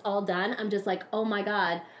nice when it's all done. I'm just like, oh my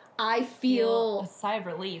God, I feel a sigh of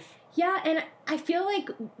relief. Yeah, and I feel like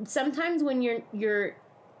sometimes when your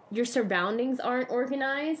surroundings aren't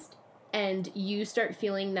organized and you start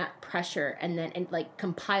feeling that pressure and then it like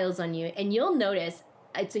compiles on you, and you'll notice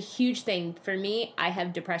it's a huge thing. For me, I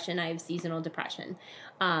have depression. I have seasonal depression.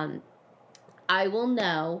 I will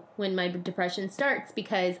know when my depression starts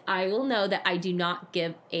because I will know that I do not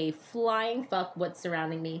give a flying fuck what's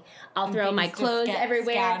surrounding me. I'll throw my clothes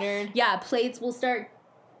everywhere. Scattered. Yeah, plates will start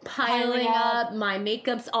piling up. My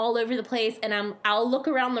makeup's all over the place, and I'll look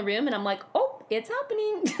around the room and I'm like, oh, it's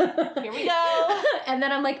happening. Here we go. And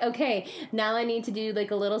then I'm like, okay, now I need to do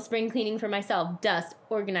like a little spring cleaning for myself. Dust,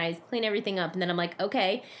 organize, clean everything up. And then I'm like,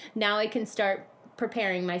 okay, now I can start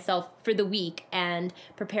preparing myself for the week and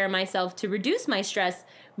prepare myself to reduce my stress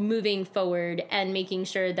moving forward and making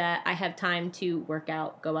sure that I have time to work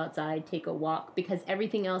out, go outside, take a walk, because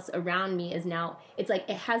everything else around me is now, it's like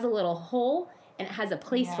it has a little hole and it has a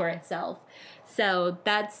place for itself. So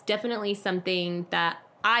that's definitely something that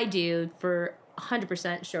I do for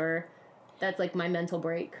 100% sure. That's like my mental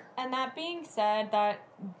break. And that being said, that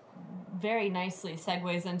very nicely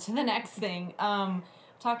segues into the next thing.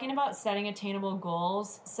 Talking about setting attainable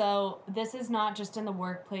goals. So this is not just in the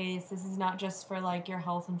workplace. This is not just for like your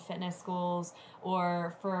health and fitness goals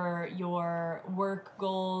or for your work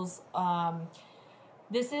goals.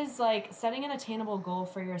 This is like setting an attainable goal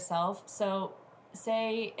for yourself. So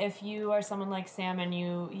say if you are someone like Sam and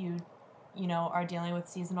you know, are dealing with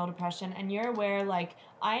seasonal depression and you're aware, like,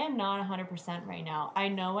 I am not 100% right now. I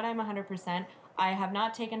know when I'm 100%. I have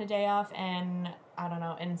not taken a day off in, I don't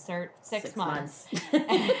know, insert 6 months.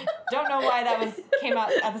 Don't know why that came out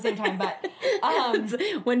at the same time, but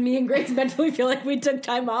when me and Grace mentally feel like we took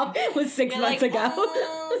time off was 6 months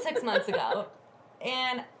ago. 6 months ago.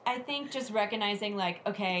 And I think just recognizing, like,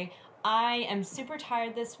 okay, I am super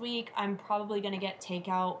tired this week. I'm probably going to get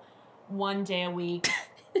takeout 1 day a week.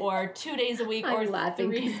 Or 2 days a week, or laughing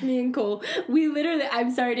 3. because me and Cole, we literally, I'm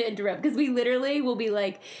sorry to interrupt, because we literally will be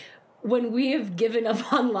like, when we have given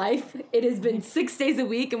up on life, it has been 6 days a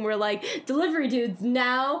week, and we're like, delivery dudes,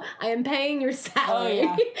 now I am paying your salary.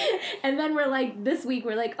 Oh, yeah. And then we're like, this week,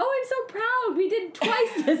 we're like, oh, I'm so proud. We did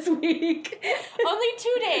twice this week. Only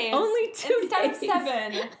 2 days. Only 2 instead days.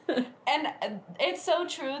 Instead of 7. And it's so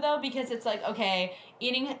true, though, because it's like, okay,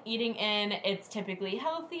 eating in, it's typically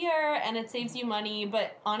healthier, and it saves you money,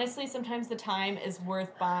 but honestly, sometimes the time is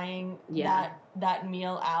worth buying that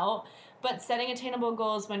meal out. But setting attainable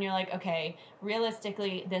goals when you're like, okay,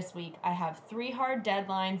 realistically this week I have 3 hard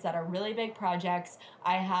deadlines that are really big projects.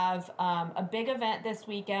 I have a big event this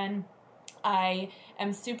weekend. I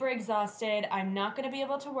am super exhausted. I'm not going to be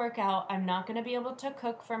able to work out. I'm not going to be able to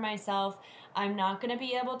cook for myself. I'm not going to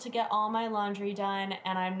be able to get all my laundry done.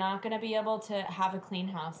 And I'm not going to be able to have a clean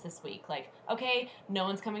house this week. Like, okay, no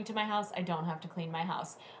one's coming to my house. I don't have to clean my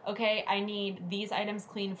house. Okay, I need these items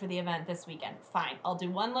clean for the event this weekend. Fine. I'll do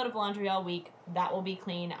 1 load of laundry all week. That will be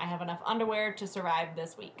clean. I have enough underwear to survive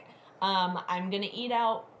this week. I'm going to eat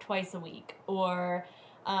out twice a week. Or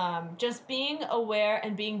just being aware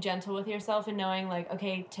and being gentle with yourself and knowing, like,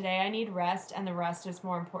 okay, today I need rest, and the rest is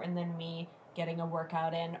more important than me getting a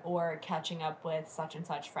workout in or catching up with such and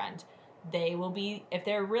such friend. They will be, if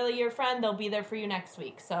they're really your friend, they'll be there for you next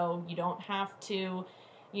week. So you don't have to,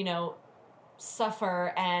 you know,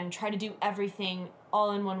 suffer and try to do everything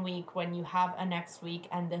all in 1 week when you have a next week,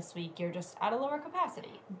 and this week you're just at a lower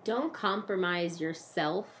capacity. Don't compromise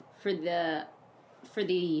yourself for the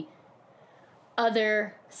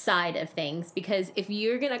other side of things, because if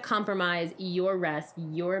you're going to compromise your rest,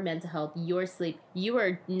 your mental health, your sleep, you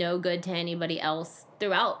are no good to anybody else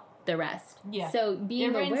throughout the rest. Yeah. So being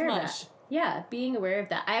Your brain's aware of mush. that. Yeah, being aware of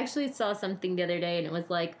that. I actually saw something the other day, and it was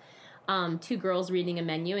like, two girls reading a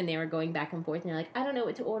menu, and they were going back and forth, and they're like, I don't know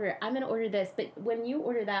what to order. I'm going to order this, but when you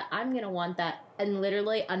order that, I'm going to want that. And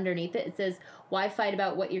literally underneath it says, why fight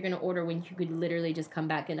about what you're going to order when you could literally just come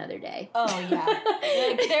back another day? Oh, yeah.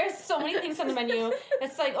 Like, there's so many things on the menu.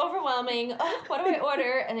 It's, like, overwhelming. Oh, what do I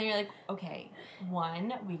order? And then you're like, okay,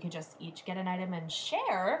 one, we could just each get an item and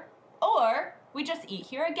share, or we just eat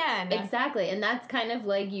here again. Exactly. And that's kind of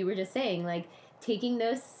like you were just saying, like, taking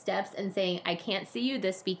those steps and saying, I can't see you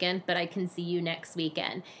this weekend, but I can see you next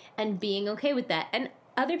weekend. And being okay with that. And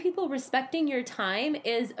other people respecting your time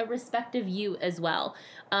is a respect of you as well,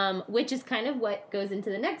 which is kind of what goes into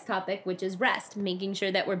the next topic, which is rest, making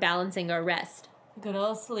sure that we're balancing our rest. Good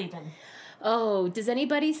old sleeping. Oh, does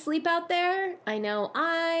anybody sleep out there? I know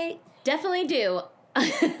I definitely do.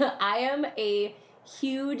 I am a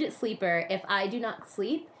huge sleeper. If I do not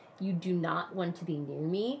sleep, you do not want to be near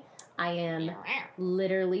me. I am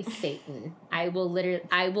literally Satan. I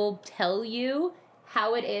will tell you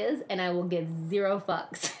how it is, and I will give zero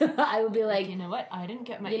fucks. I will be like, you know what? I didn't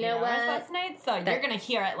get my 8 hours last night, so you're gonna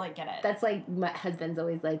hear it like get it. That's like my husband's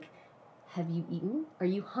always like, have you eaten? Are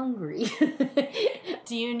you hungry?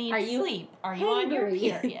 Do you need sleep? Are you hungry? On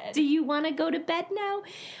your period? Do you want to go to bed now?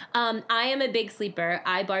 I am a big sleeper.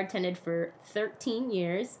 I bartended for 13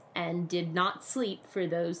 years and did not sleep for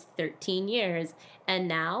those 13 years. And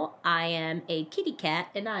now I am a kitty cat,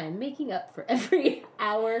 and I am making up for every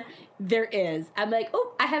hour there is. I'm like,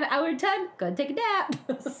 oh, I have an hour of time. Go take a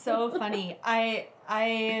nap. So funny.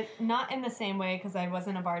 I not in the same way because I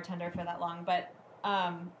wasn't a bartender for that long, but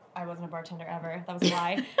I wasn't a bartender ever. That was a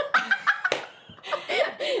lie.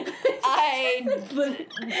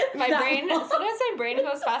 Sometimes my brain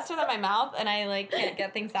goes faster than my mouth, and I like can't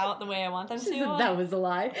get things out the way I want them to. That was a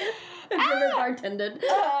lie. I've never bartended.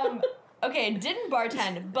 Okay, didn't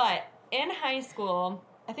bartend, but in high school,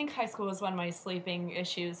 I think high school was when my sleeping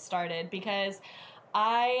issues started because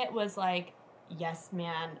I was like, yes,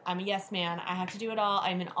 man. I'm a yes man. I have to do it all.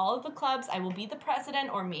 I'm in all of the clubs. I will be the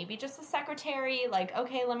president or maybe just the secretary. Like,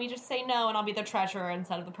 okay, let me just say no and I'll be the treasurer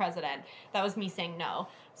instead of the president. That was me saying no.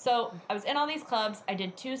 So I was in all these clubs. I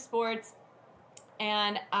did 2 sports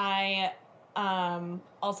and I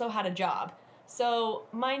also had a job. So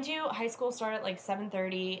mind you, high school started at like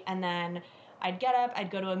 7:30 and then I'd get up, I'd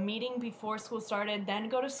go to a meeting before school started, then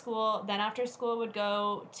go to school, then after school would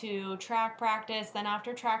go to track practice, then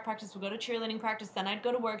after track practice would go to cheerleading practice, then I'd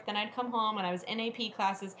go to work, then I'd come home, and I was in AP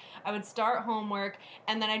classes, I would start homework,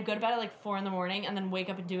 and then I'd go to bed at like 4 in the morning, and then wake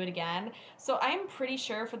up and do it again. So I'm pretty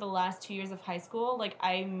sure for the last 2 years of high school, like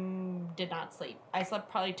I did not sleep. I slept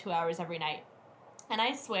probably 2 hours every night. And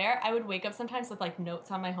I swear, I would wake up sometimes with, like,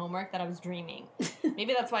 notes on my homework that I was dreaming.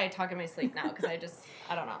 Maybe that's why I talk in my sleep now, because I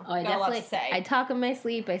don't know. Oh, got a lot to say. I talk in my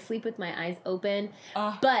sleep. I sleep with my eyes open.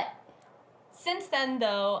 But since then,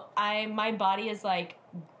 though, my body is like,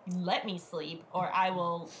 let me sleep, or I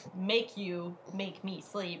will make you make me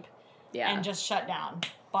sleep. Yeah. And just shut down.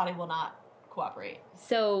 Body will not cooperate.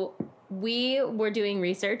 So we were doing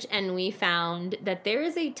research and we found that there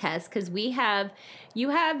is a test because you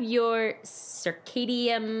have your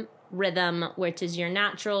circadian rhythm, which is your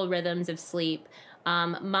natural rhythms of sleep.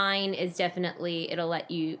 Mine is definitely, it'll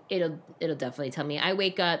definitely tell me. I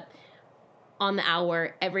wake up on the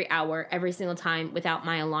hour, every single time without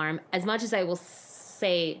my alarm. As much as I will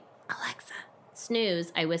say, Alexa,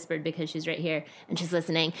 snooze, I whispered because she's right here and she's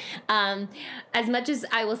listening. As much as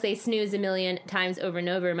I will say snooze a million times over and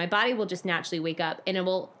over, my body will just naturally wake up and it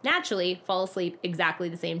will naturally fall asleep exactly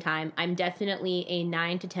the same time. I'm definitely a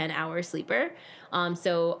 9 to 10 hour sleeper.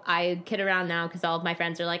 So I kid around now because all of my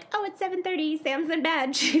friends are like, oh, it's 7:30, Sam's in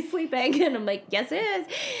bed, she's sleeping. And I'm like, yes, it is.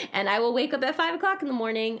 And I will wake up at 5 o'clock in the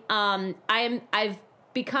morning. I've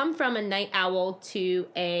become from a night owl to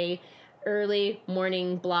a early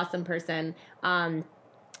morning blossom person.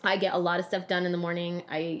 I get a lot of stuff done in the morning.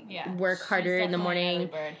 I work harder in the morning.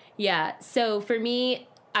 Yeah. So for me,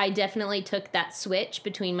 I definitely took that switch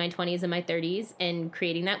between my 20s and my 30s and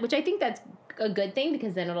creating that, which I think that's a good thing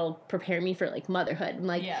because then it'll prepare me for like motherhood. I'm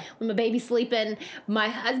like, when my baby's sleeping, my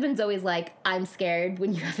husband's always like, I'm scared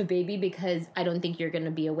when you have a baby because I don't think you're going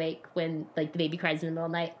to be awake when like the baby cries in the middle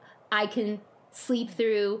of the night. I can sleep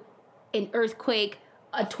through an earthquake,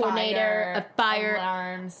 a tornado, a fire.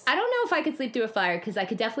 Alarms. I don't know if I could sleep through a fire because I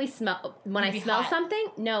could definitely smell. When I smell something,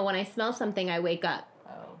 when I smell something, I wake up.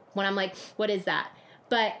 Oh. When I'm like, what is that?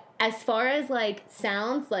 But as far as like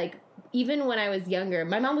sounds, like even when I was younger,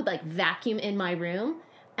 my mom would like vacuum in my room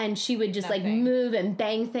and she would just like move and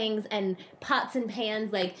bang things and pots and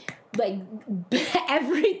pans, like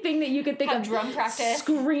everything that you could think of. Drum practice.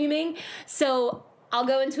 Screaming. So I'll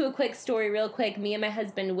go into a quick story real quick. Me and my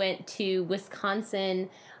husband went to Wisconsin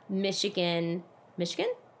Michigan,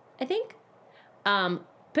 I think.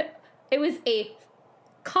 But it was a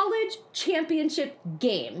college championship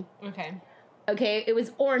game. Okay, it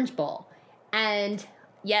was Orange Bowl. And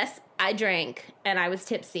yes, I drank and I was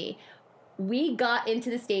tipsy. We got into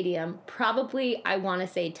the stadium probably, I want to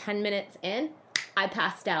say 10 minutes in, I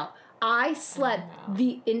passed out. I slept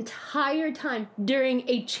the entire time during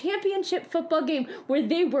a championship football game where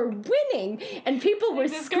they were winning and people were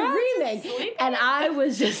screaming. And I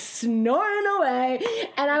was just snoring away.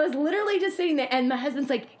 And I was literally just sitting there. And my husband's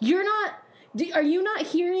like, are you not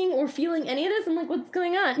hearing or feeling any of this? I'm like, what's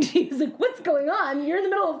going on? He's like, what's going on? You're in the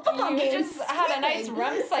middle of a football game. You just had a nice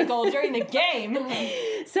REM cycle during the game.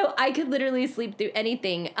 So I could literally sleep through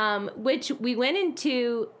anything, which we went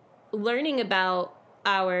into learning about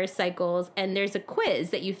our cycles, and there's a quiz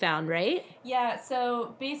that you found, right? Yeah,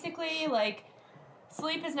 so basically, like,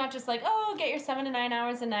 sleep is not just like, oh, get your 7 to 9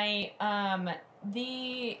 hours a night.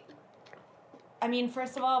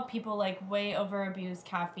 First of all, people, like, way over abuse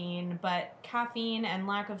caffeine, but caffeine and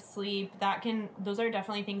lack of sleep, those are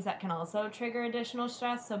definitely things that can also trigger additional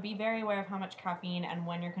stress, so be very aware of how much caffeine and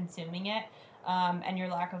when you're consuming it, and your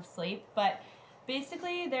lack of sleep. But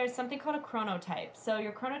basically, there's something called a chronotype. So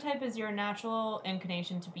your chronotype is your natural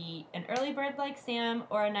inclination to be an early bird like Sam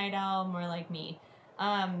or a night owl more like me.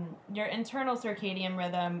 Your internal circadian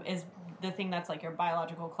rhythm is the thing that's like your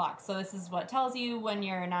biological clock. So this is what tells you when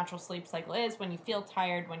your natural sleep cycle is, when you feel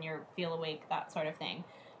tired, when you feel awake, that sort of thing.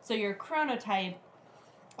 So your chronotype,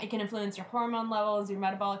 it can influence your hormone levels, your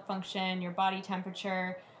metabolic function, your body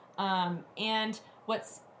temperature, and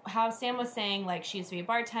how Sam was saying, like, she used to be a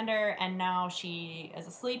bartender and now she is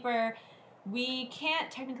a sleeper. We can't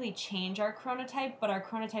technically change our chronotype, but our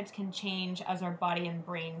chronotypes can change as our body and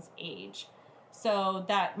brains age. So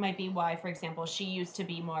that might be why, for example, she used to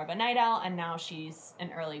be more of a night owl and now she's an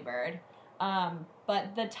early bird.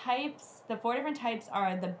 But the 4 different types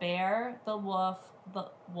are the bear, the wolf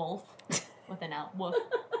with an L, wolf,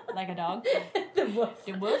 like a dog. The wolf.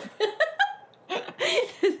 The wolf.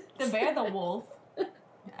 The bear, the wolf.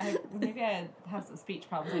 Maybe I have some speech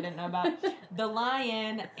problems I didn't know about. The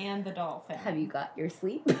lion and the dolphin. Have you got your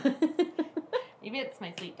sleep? Maybe it's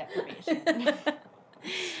my sleep deprivation.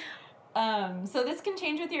 So this can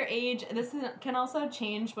change with your age. This can also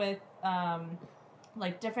change with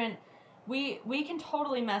different. We can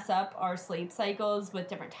totally mess up our sleep cycles with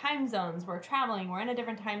different time zones. We're traveling. We're in a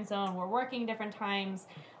different time zone. We're working different times.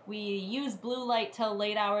 We use blue light till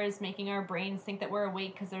late hours, making our brains think that we're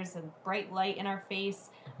awake because there's a bright light in our face.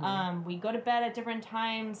 Mm-hmm. We go to bed at different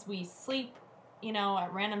times. We sleep,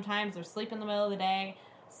 at random times, or sleep in the middle of the day.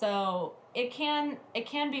 So it can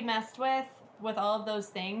be messed with all of those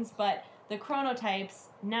things, but the chronotypes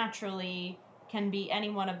naturally can be any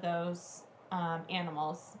one of those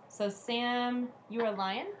animals. So Sam, you were a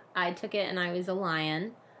lion? I took it and I was a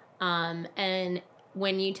lion. And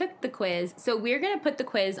when you took the quiz, so we're going to put the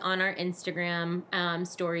quiz on our Instagram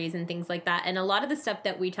stories and things like that. And a lot of the stuff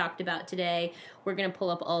that we talked about today, we're going to pull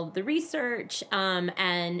up all of the research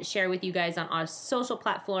and share with you guys on our social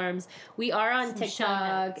platforms. We are on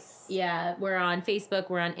TikTok. Yeah, we're on Facebook.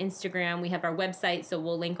 We're on Instagram. We have our website, so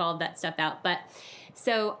we'll link all of that stuff out. But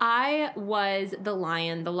so I was the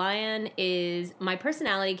lion. The lion is my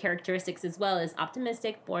personality characteristics as well as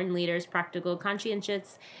optimistic, born leaders, practical,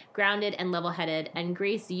 conscientious, grounded, and level-headed. And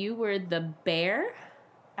Grace, you were the bear.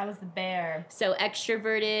 I was the bear. So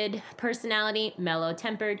extroverted personality,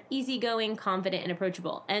 mellow-tempered, easygoing, confident, and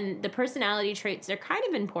approachable. And the personality traits are kind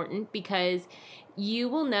of important because you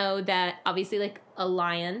will know that obviously like a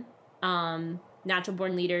lion,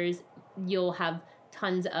 natural-born leaders, you'll have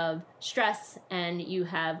tons of stress and you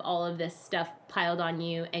have all of this stuff piled on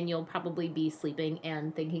you and you'll probably be sleeping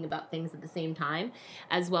and thinking about things at the same time,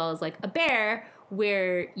 as well as like a bear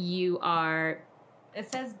where you are.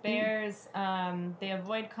 It says bears, they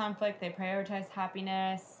avoid conflict, they prioritize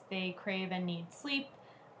happiness, they crave and need sleep,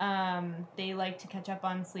 they like to catch up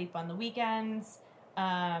on sleep on the weekends,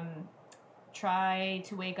 try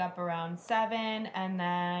to wake up around 7 and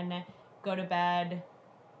then go to bed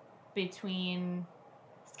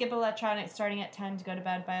skip electronics starting at 10 to go to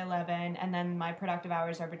bed by 11, and then my productive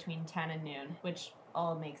hours are between 10 and noon, which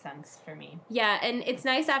all makes sense for me. Yeah, and it's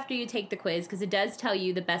nice after you take the quiz because it does tell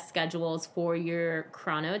you the best schedules for your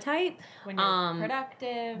chronotype. When you're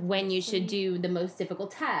productive. When you should do the most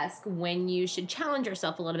difficult task. When you should challenge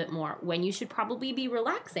yourself a little bit more. When you should probably be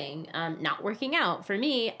relaxing, not working out. For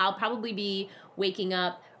me, I'll probably be waking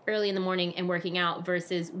up early in the morning and working out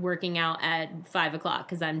versus working out at 5 o'clock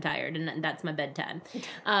because I'm tired and that's my bedtime.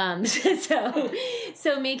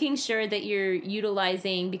 So making sure that you're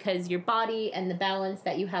utilizing, because your body and the balance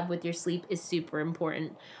that you have with your sleep is super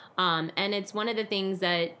important. And it's one of the things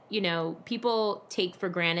that, people take for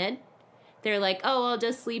granted. They're like, oh, I'll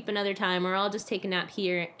just sleep another time, or I'll just take a nap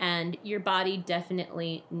here. And your body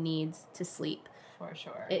definitely needs to sleep. For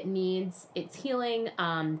sure. It's healing.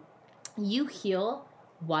 You heal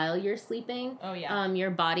while you're sleeping. Oh, yeah.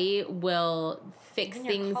 Your body will fix even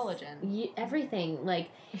things. Your collagen. Everything. Like,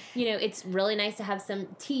 it's really nice to have some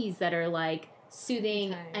teas that are like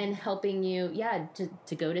soothing and helping you,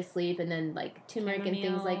 to go to sleep, and then like turmeric and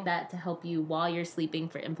things like that to help you while you're sleeping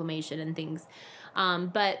for inflammation and things.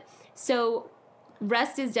 But so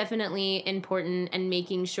rest is definitely important, and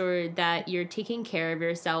making sure that you're taking care of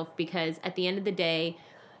yourself, because at the end of the day,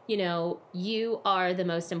 you are the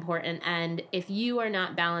most important. And if you are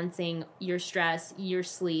not balancing your stress, your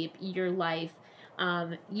sleep, your life,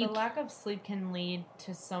 the lack of sleep can lead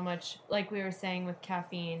to so much, like we were saying with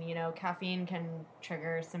caffeine. Caffeine can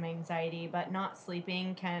trigger some anxiety, but not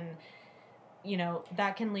sleeping can,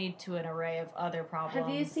 that can lead to an array of other problems.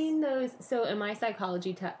 Have you seen those? So in my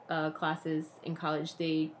psychology classes in college,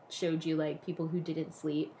 they showed you like people who didn't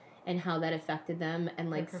sleep and how that affected them,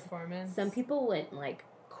 and like their performance. Some people went like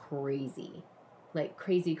crazy. Like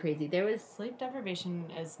crazy. There was sleep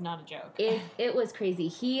deprivation is not a joke. It was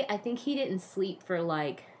crazy. I think he didn't sleep for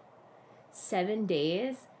like 7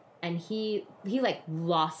 days, and he like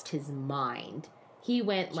lost his mind. He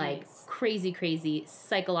went like crazy,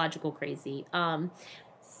 psychological crazy.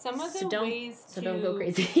 Some of the ways to... So don't go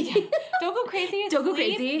crazy. Don't go crazy. Don't go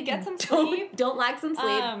crazy. Get some sleep. Don't lack some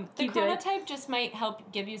sleep. The chronotype just might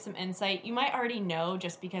help give you some insight. You might already know,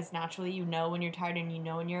 just because naturally you know when you're tired and you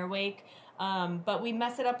know when you're awake. But we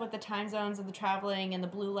mess it up with the time zones and the traveling and the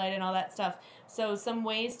blue light and all that stuff. So some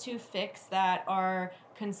ways to fix that are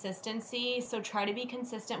consistency. So try to be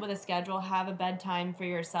consistent with a schedule. Have a bedtime for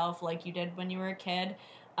yourself like you did when you were a kid.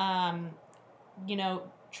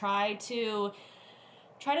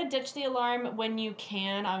 Try to ditch the alarm when you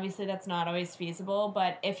can. Obviously, that's not always feasible.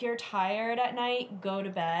 But if you're tired at night, go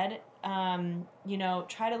to bed.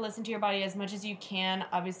 Try to listen to your body as much as you can.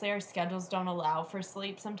 Obviously, our schedules don't allow for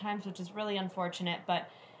sleep sometimes, which is really unfortunate.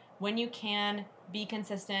 But when you can, be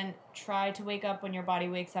consistent. Try to wake up when your body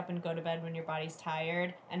wakes up and go to bed when your body's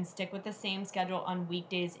tired. And stick with the same schedule on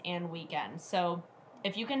weekdays and weekends. So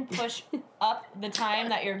if you can push up the time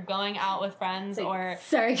that you're going out with friends, or...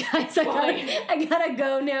 Sorry, guys, I gotta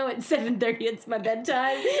go now at 7:30. It's my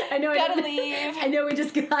bedtime. I know. Gotta leave. I know we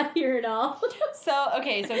just got here and all. So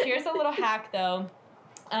here's a little hack, though.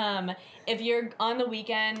 If you're on the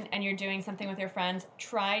weekend and you're doing something with your friends,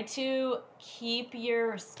 try to keep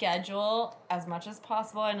your schedule as much as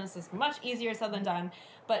possible. I know this is much easier said than done,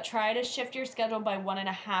 but try to shift your schedule by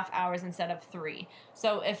 1.5 hours instead of 3.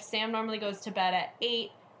 So if Sam normally goes to bed at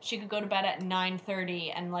 8, she could go to bed at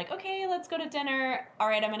 9:30 and like, okay, let's go to dinner. All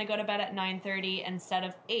right, I'm going to go to bed at 9:30 instead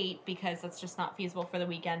of 8 because that's just not feasible for the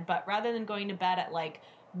weekend. But rather than going to bed at like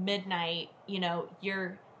midnight,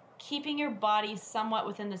 you're keeping your body somewhat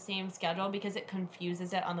within the same schedule, because it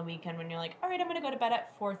confuses it on the weekend when you're like, all right, I'm going to go to bed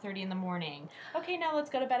at 4:30 in the morning. Okay, now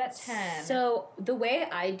let's go to bed at 10. So the way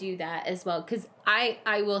I do that as well, because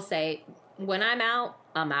I will say, when I'm out,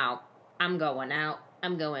 I'm out. I'm going out.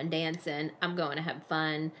 I'm going dancing. I'm going to have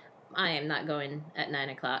fun. I am not going at 9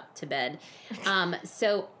 o'clock to bed.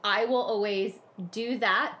 So I will always do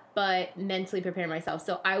that, but mentally prepare myself.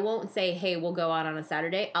 So I won't say, hey, we'll go out on a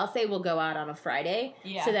Saturday. I'll say we'll go out on a Friday,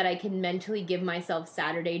 so that I can mentally give myself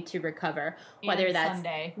Saturday to recover. Whether and that's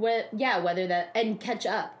Sunday. And catch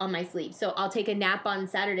up on my sleep. So I'll take a nap on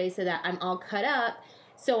Saturday so that I'm all cut up.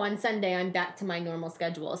 So on Sunday, I'm back to my normal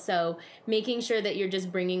schedule. So making sure that you're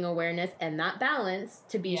just bringing awareness and that balance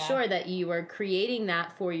to be sure that you are creating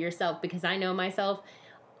that for yourself. Because I know myself,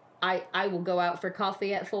 I will go out for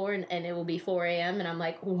coffee at 4 and it will be 4 a.m. and I'm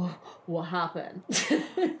like, what happened?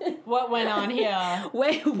 What went on here?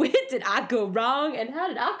 Where did I go wrong? And how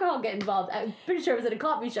did alcohol get involved? I'm pretty sure it was at a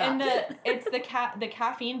coffee shop. And it's the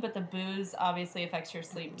caffeine, but the booze obviously affects your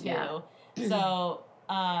sleep too. Yeah. So...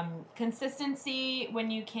 consistency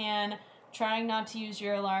when you can, trying not to use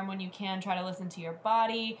your alarm when you can, try to listen to your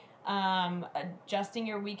body, adjusting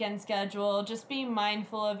your weekend schedule, just be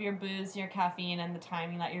mindful of your booze, your caffeine, and the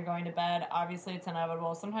timing that you're going to bed. Obviously, it's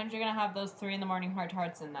inevitable. Sometimes you're going to have those 3 a.m.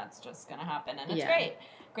 heart-to-hearts, and that's just going to happen, and it's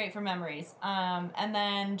great for memories. And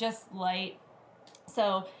then just light.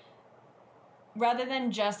 So rather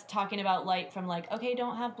than just talking about light from like, okay,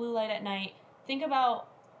 don't have blue light at night, think about,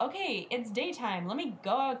 okay, it's daytime. Let me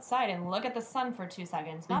go outside and look at the sun for 2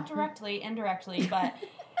 seconds. Not directly, indirectly, but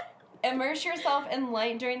immerse yourself in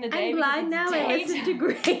light during the day. I'm blind now. I listened to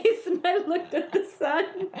Grace and I looked at the sun.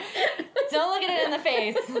 Don't look at it in the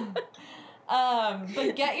face.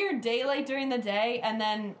 But get your daylight during the day, and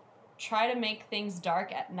then try to make things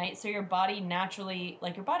dark at night so your body naturally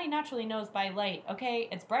knows by light, okay,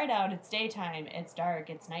 it's bright out, it's daytime, it's dark,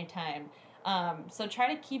 it's nighttime. So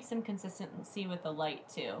try to keep some consistency with the light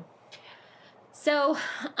too. So,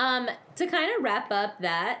 to kind of wrap up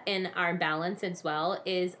that in our balance as well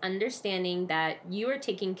is understanding that you are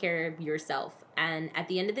taking care of yourself. And at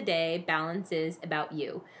the end of the day, balance is about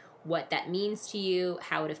you. What that means to you,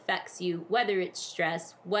 how it affects you, whether it's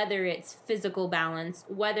stress, whether it's physical balance,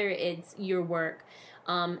 whether it's your work.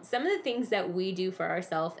 Some of the things that we do for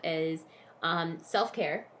ourselves is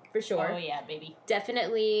self-care. For sure. Oh, yeah, baby.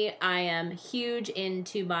 Definitely, I am huge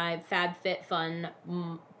into my FabFitFun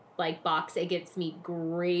box. It gives me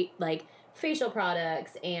great facial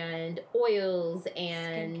products and oils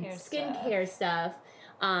and skincare stuff.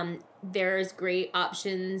 There's great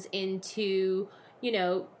options into,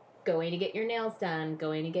 going to get your nails done,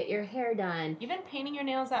 going to get your hair done. Even painting your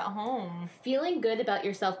nails at home. Feeling good about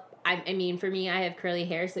yourself. I mean, for me, I have curly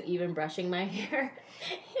hair, so even brushing my hair,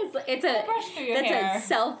 it's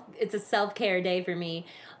a self-care day for me.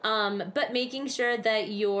 But making sure that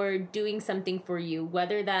you're doing something for you,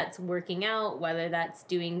 whether that's working out, whether that's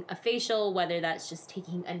doing a facial, whether that's just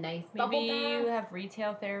taking a nice bubble bath. Maybe you have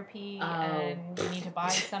retail therapy and you need to buy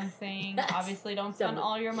something. Obviously, don't spend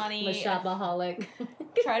all your money. I'm a shopaholic.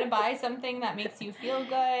 Try to buy something that makes you feel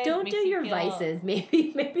good. Don't do your vices.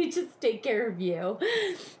 Maybe just take care of you.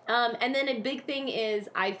 And then a big thing is,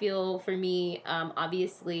 I feel for me,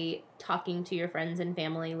 obviously talking to your friends and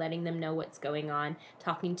family, letting them know what's going on,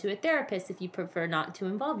 talking to a therapist if you prefer not to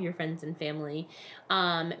involve your friends and family,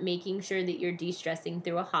 making sure that you're de-stressing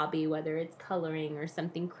through a hobby, whether it's coloring or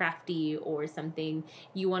something crafty or something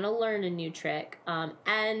you want to learn a new trick,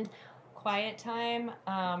 and quiet time,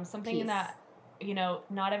 something peace. That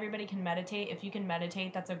not everybody can meditate. If you can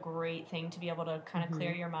meditate, that's a great thing to be able to kind of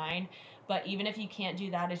clear your mind. But even if you can't do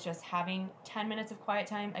that, it's just having 10 minutes of quiet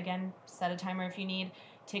time. Again, set a timer if you need.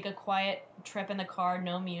 Take a quiet trip in the car,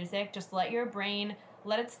 no music. Just let your brain,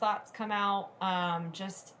 let its thoughts come out.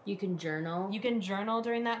 You can journal. You can journal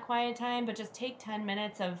during that quiet time, but just take 10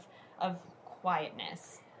 minutes of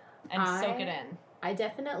quietness and soak it in. I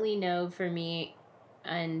definitely know for me,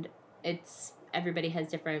 and everybody has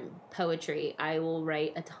different poetry. I will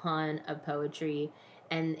write a ton of poetry,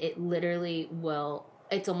 and it literally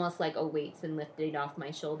it's almost like a weight's been lifted off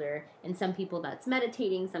my shoulder. And some people that's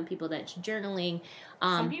meditating, some people that's journaling.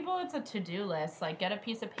 Some people it's a to-do list. Get a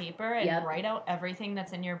piece of paper and write out everything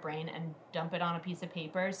that's in your brain and dump it on a piece of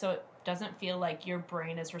paper so it doesn't feel like your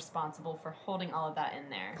brain is responsible for holding all of that in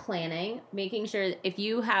there. Planning, making sure if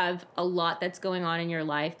you have a lot that's going on in your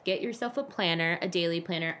life, get yourself a planner, a daily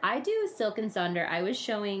planner. I do Silk and Sonder. I was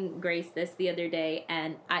showing Grace this the other day,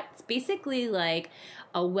 and it's basically like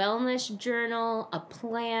a wellness journal, a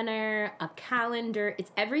planner, a calendar.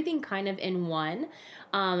 It's everything kind of in one.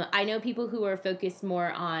 I know people who are focused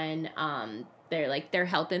more on their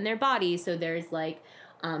health and their body. So there's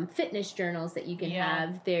fitness journals that you can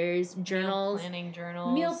have. There's journals,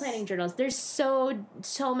 meal planning journals. There's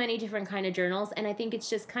so many different kind of journals, and I think it's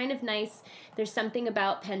just kind of nice. There's something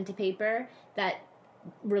about pen to paper that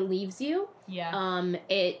relieves you.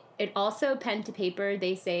 It also, pen to paper,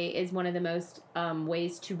 they say, is one of the most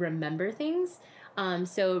ways to remember things.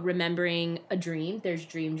 So remembering a dream, there's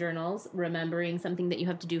dream journals, remembering something that you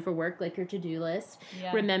have to do for work, like your to-do list,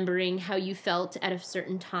 remembering how you felt at a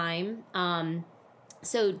certain time.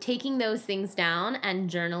 So taking those things down and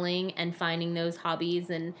journaling and finding those hobbies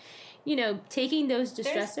and, taking those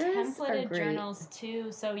distressors. There's templated journals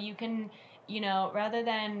too. So you can, rather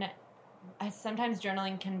than, sometimes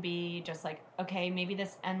journaling can be just okay, maybe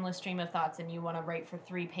this endless stream of thoughts and you want to write for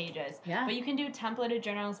 3 pages. Yeah. But you can do templated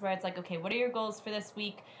journals where it's okay, what are your goals for this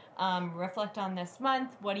week? Reflect on this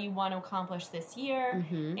month. What do you want to accomplish this year?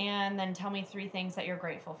 Mm-hmm. And then tell me 3 things that you're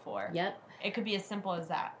grateful for. Yep. It could be as simple as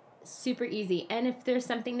that. Super easy. And if there's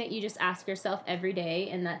something that you just ask yourself every day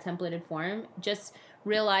in that templated form, just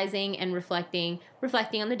realizing and reflecting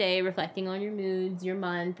on the day, reflecting on your moods, your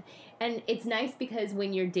month. And it's nice because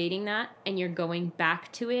when you're dating that and you're going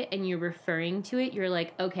back to it and you're referring to it, you're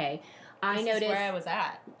like, okay, I noticed this is where I was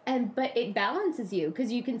at. But it balances you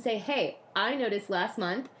because you can say, hey, I noticed last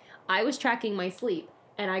month I was tracking my sleep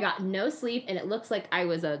and I got no sleep and it looks like I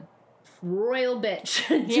was a royal bitch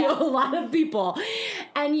to a lot of people,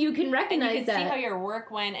 and you can recognize and you can that. See how your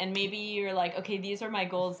work went, and maybe you're okay, these are my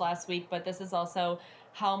goals last week, but this is also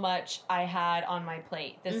how much I had on my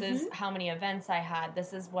plate. This is how many events I had.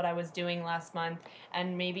 This is what I was doing last month,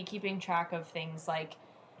 and maybe keeping track of things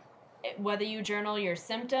whether you journal your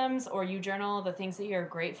symptoms or you journal the things that you're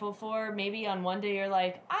grateful for. Maybe on one day you're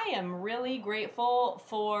I am really grateful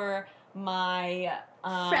for my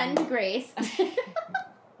Friend Grace.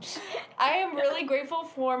 I am really grateful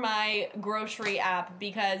for my grocery app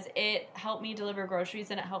because it helped me deliver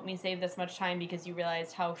groceries and it helped me save this much time because you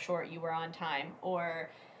realized how short you were on time. Or,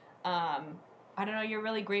 I don't know, you're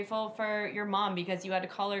really grateful for your mom because you had to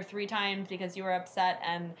call her 3 times because you were upset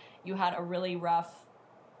and you had a really rough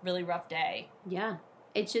day. Yeah.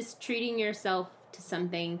 It's just treating yourself to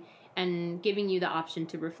something and giving you the option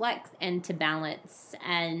to reflect and to balance.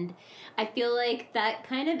 And I feel like that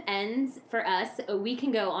kind of ends for us. We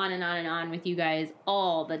can go on and on and on with you guys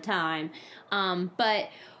all the time. But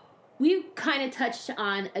we kind of touched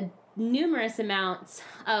on numerous amounts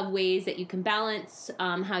of ways that you can balance,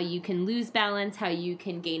 how you can lose balance, how you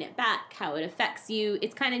can gain it back, how it affects you.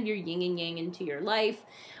 It's kind of your yin and yang into your life.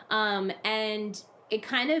 And it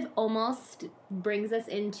kind of almost brings us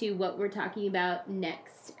into what we're talking about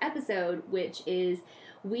next episode, which is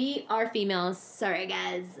we are females. Sorry,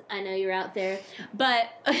 guys. I know you're out there. But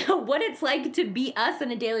what it's like to be us on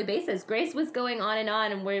a daily basis. Grace was going on,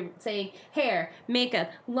 and we're saying hair,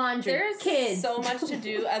 makeup, laundry, There's kids. so much to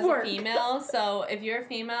do as a female. So if you're a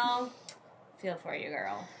female, feel for you,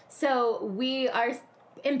 girl. So we are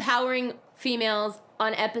empowering females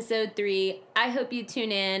on episode 3. I hope you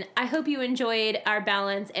tune in. I hope you enjoyed our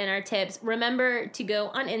balance and our tips. Remember to go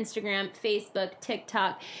on Instagram, Facebook,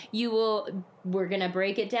 TikTok. We're going to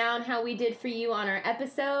break it down how we did for you on our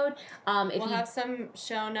episode. We'll have some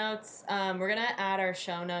show notes. We're going to add our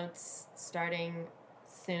show notes starting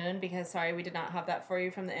soon because, we did not have that for you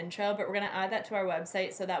from the intro, but we're going to add that to our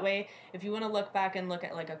website so that way if you want to look back and look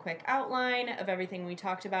at like a quick outline of everything we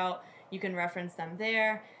talked about, you can reference them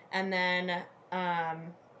there. And then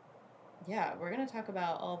we're going to talk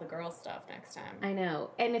about all the girl stuff next time. I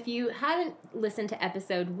know. And if you haven't listened to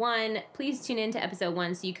episode 1, please tune in to episode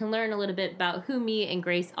 1 so you can learn a little bit about who me and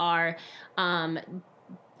Grace are,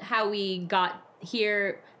 how we got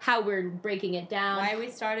here, how we're breaking it down. Why we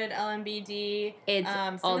started LMBD. It's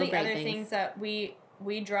some all of the the great other things. things that we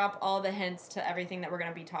drop all the hints to everything that we're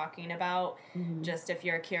going to be talking about, just if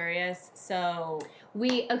you're curious. So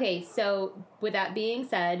with that being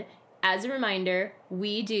said, as a reminder,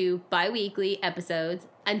 we do bi-weekly episodes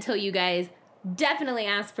until you guys definitely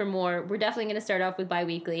ask for more. We're definitely going to start off with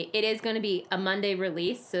bi-weekly. It is going to be a Monday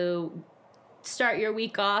release, so start your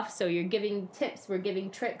week off. So you're giving tips, we're giving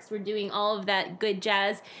tricks, we're doing all of that good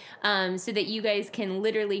jazz, so that you guys can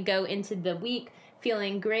literally go into the week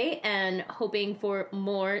feeling great and hoping for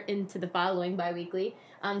more into the following bi-weekly.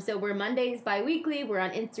 So we're Mondays bi-weekly. We're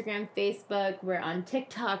on Instagram, Facebook. We're on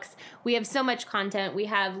TikToks. We have so much content. We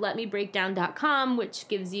have letmebreakdown.com, which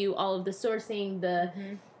gives you all of the sourcing,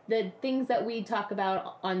 the things that we talk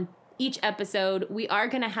about on each episode. We are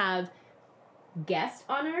going to have guests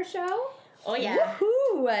on our show. Oh, yeah.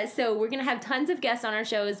 Woohoo! So we're going to have tons of guests on our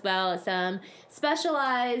show as well. Some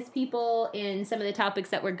specialized people in some of the topics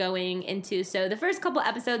that we're going into. So the first couple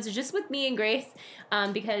episodes are just with me and Grace,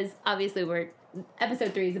 because obviously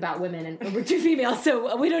episode 3 is about women and we're 2 females,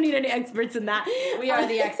 so we don't need any experts in that. We are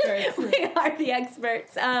the experts. We are the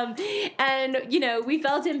experts. And, we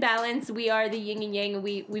felt in balance. We are the yin and yang.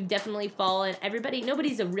 We've definitely fallen.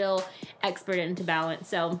 Nobody's a real expert into balance.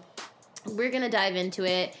 So we're going to dive into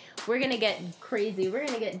it. We're going to get crazy. We're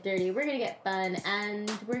going to get dirty. We're going to get fun. And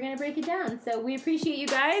we're going to break it down. So we appreciate you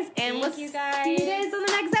guys. And Thank you guys. see you guys on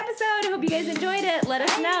the next episode. I hope you guys enjoyed it. Let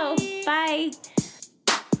us know. Bye.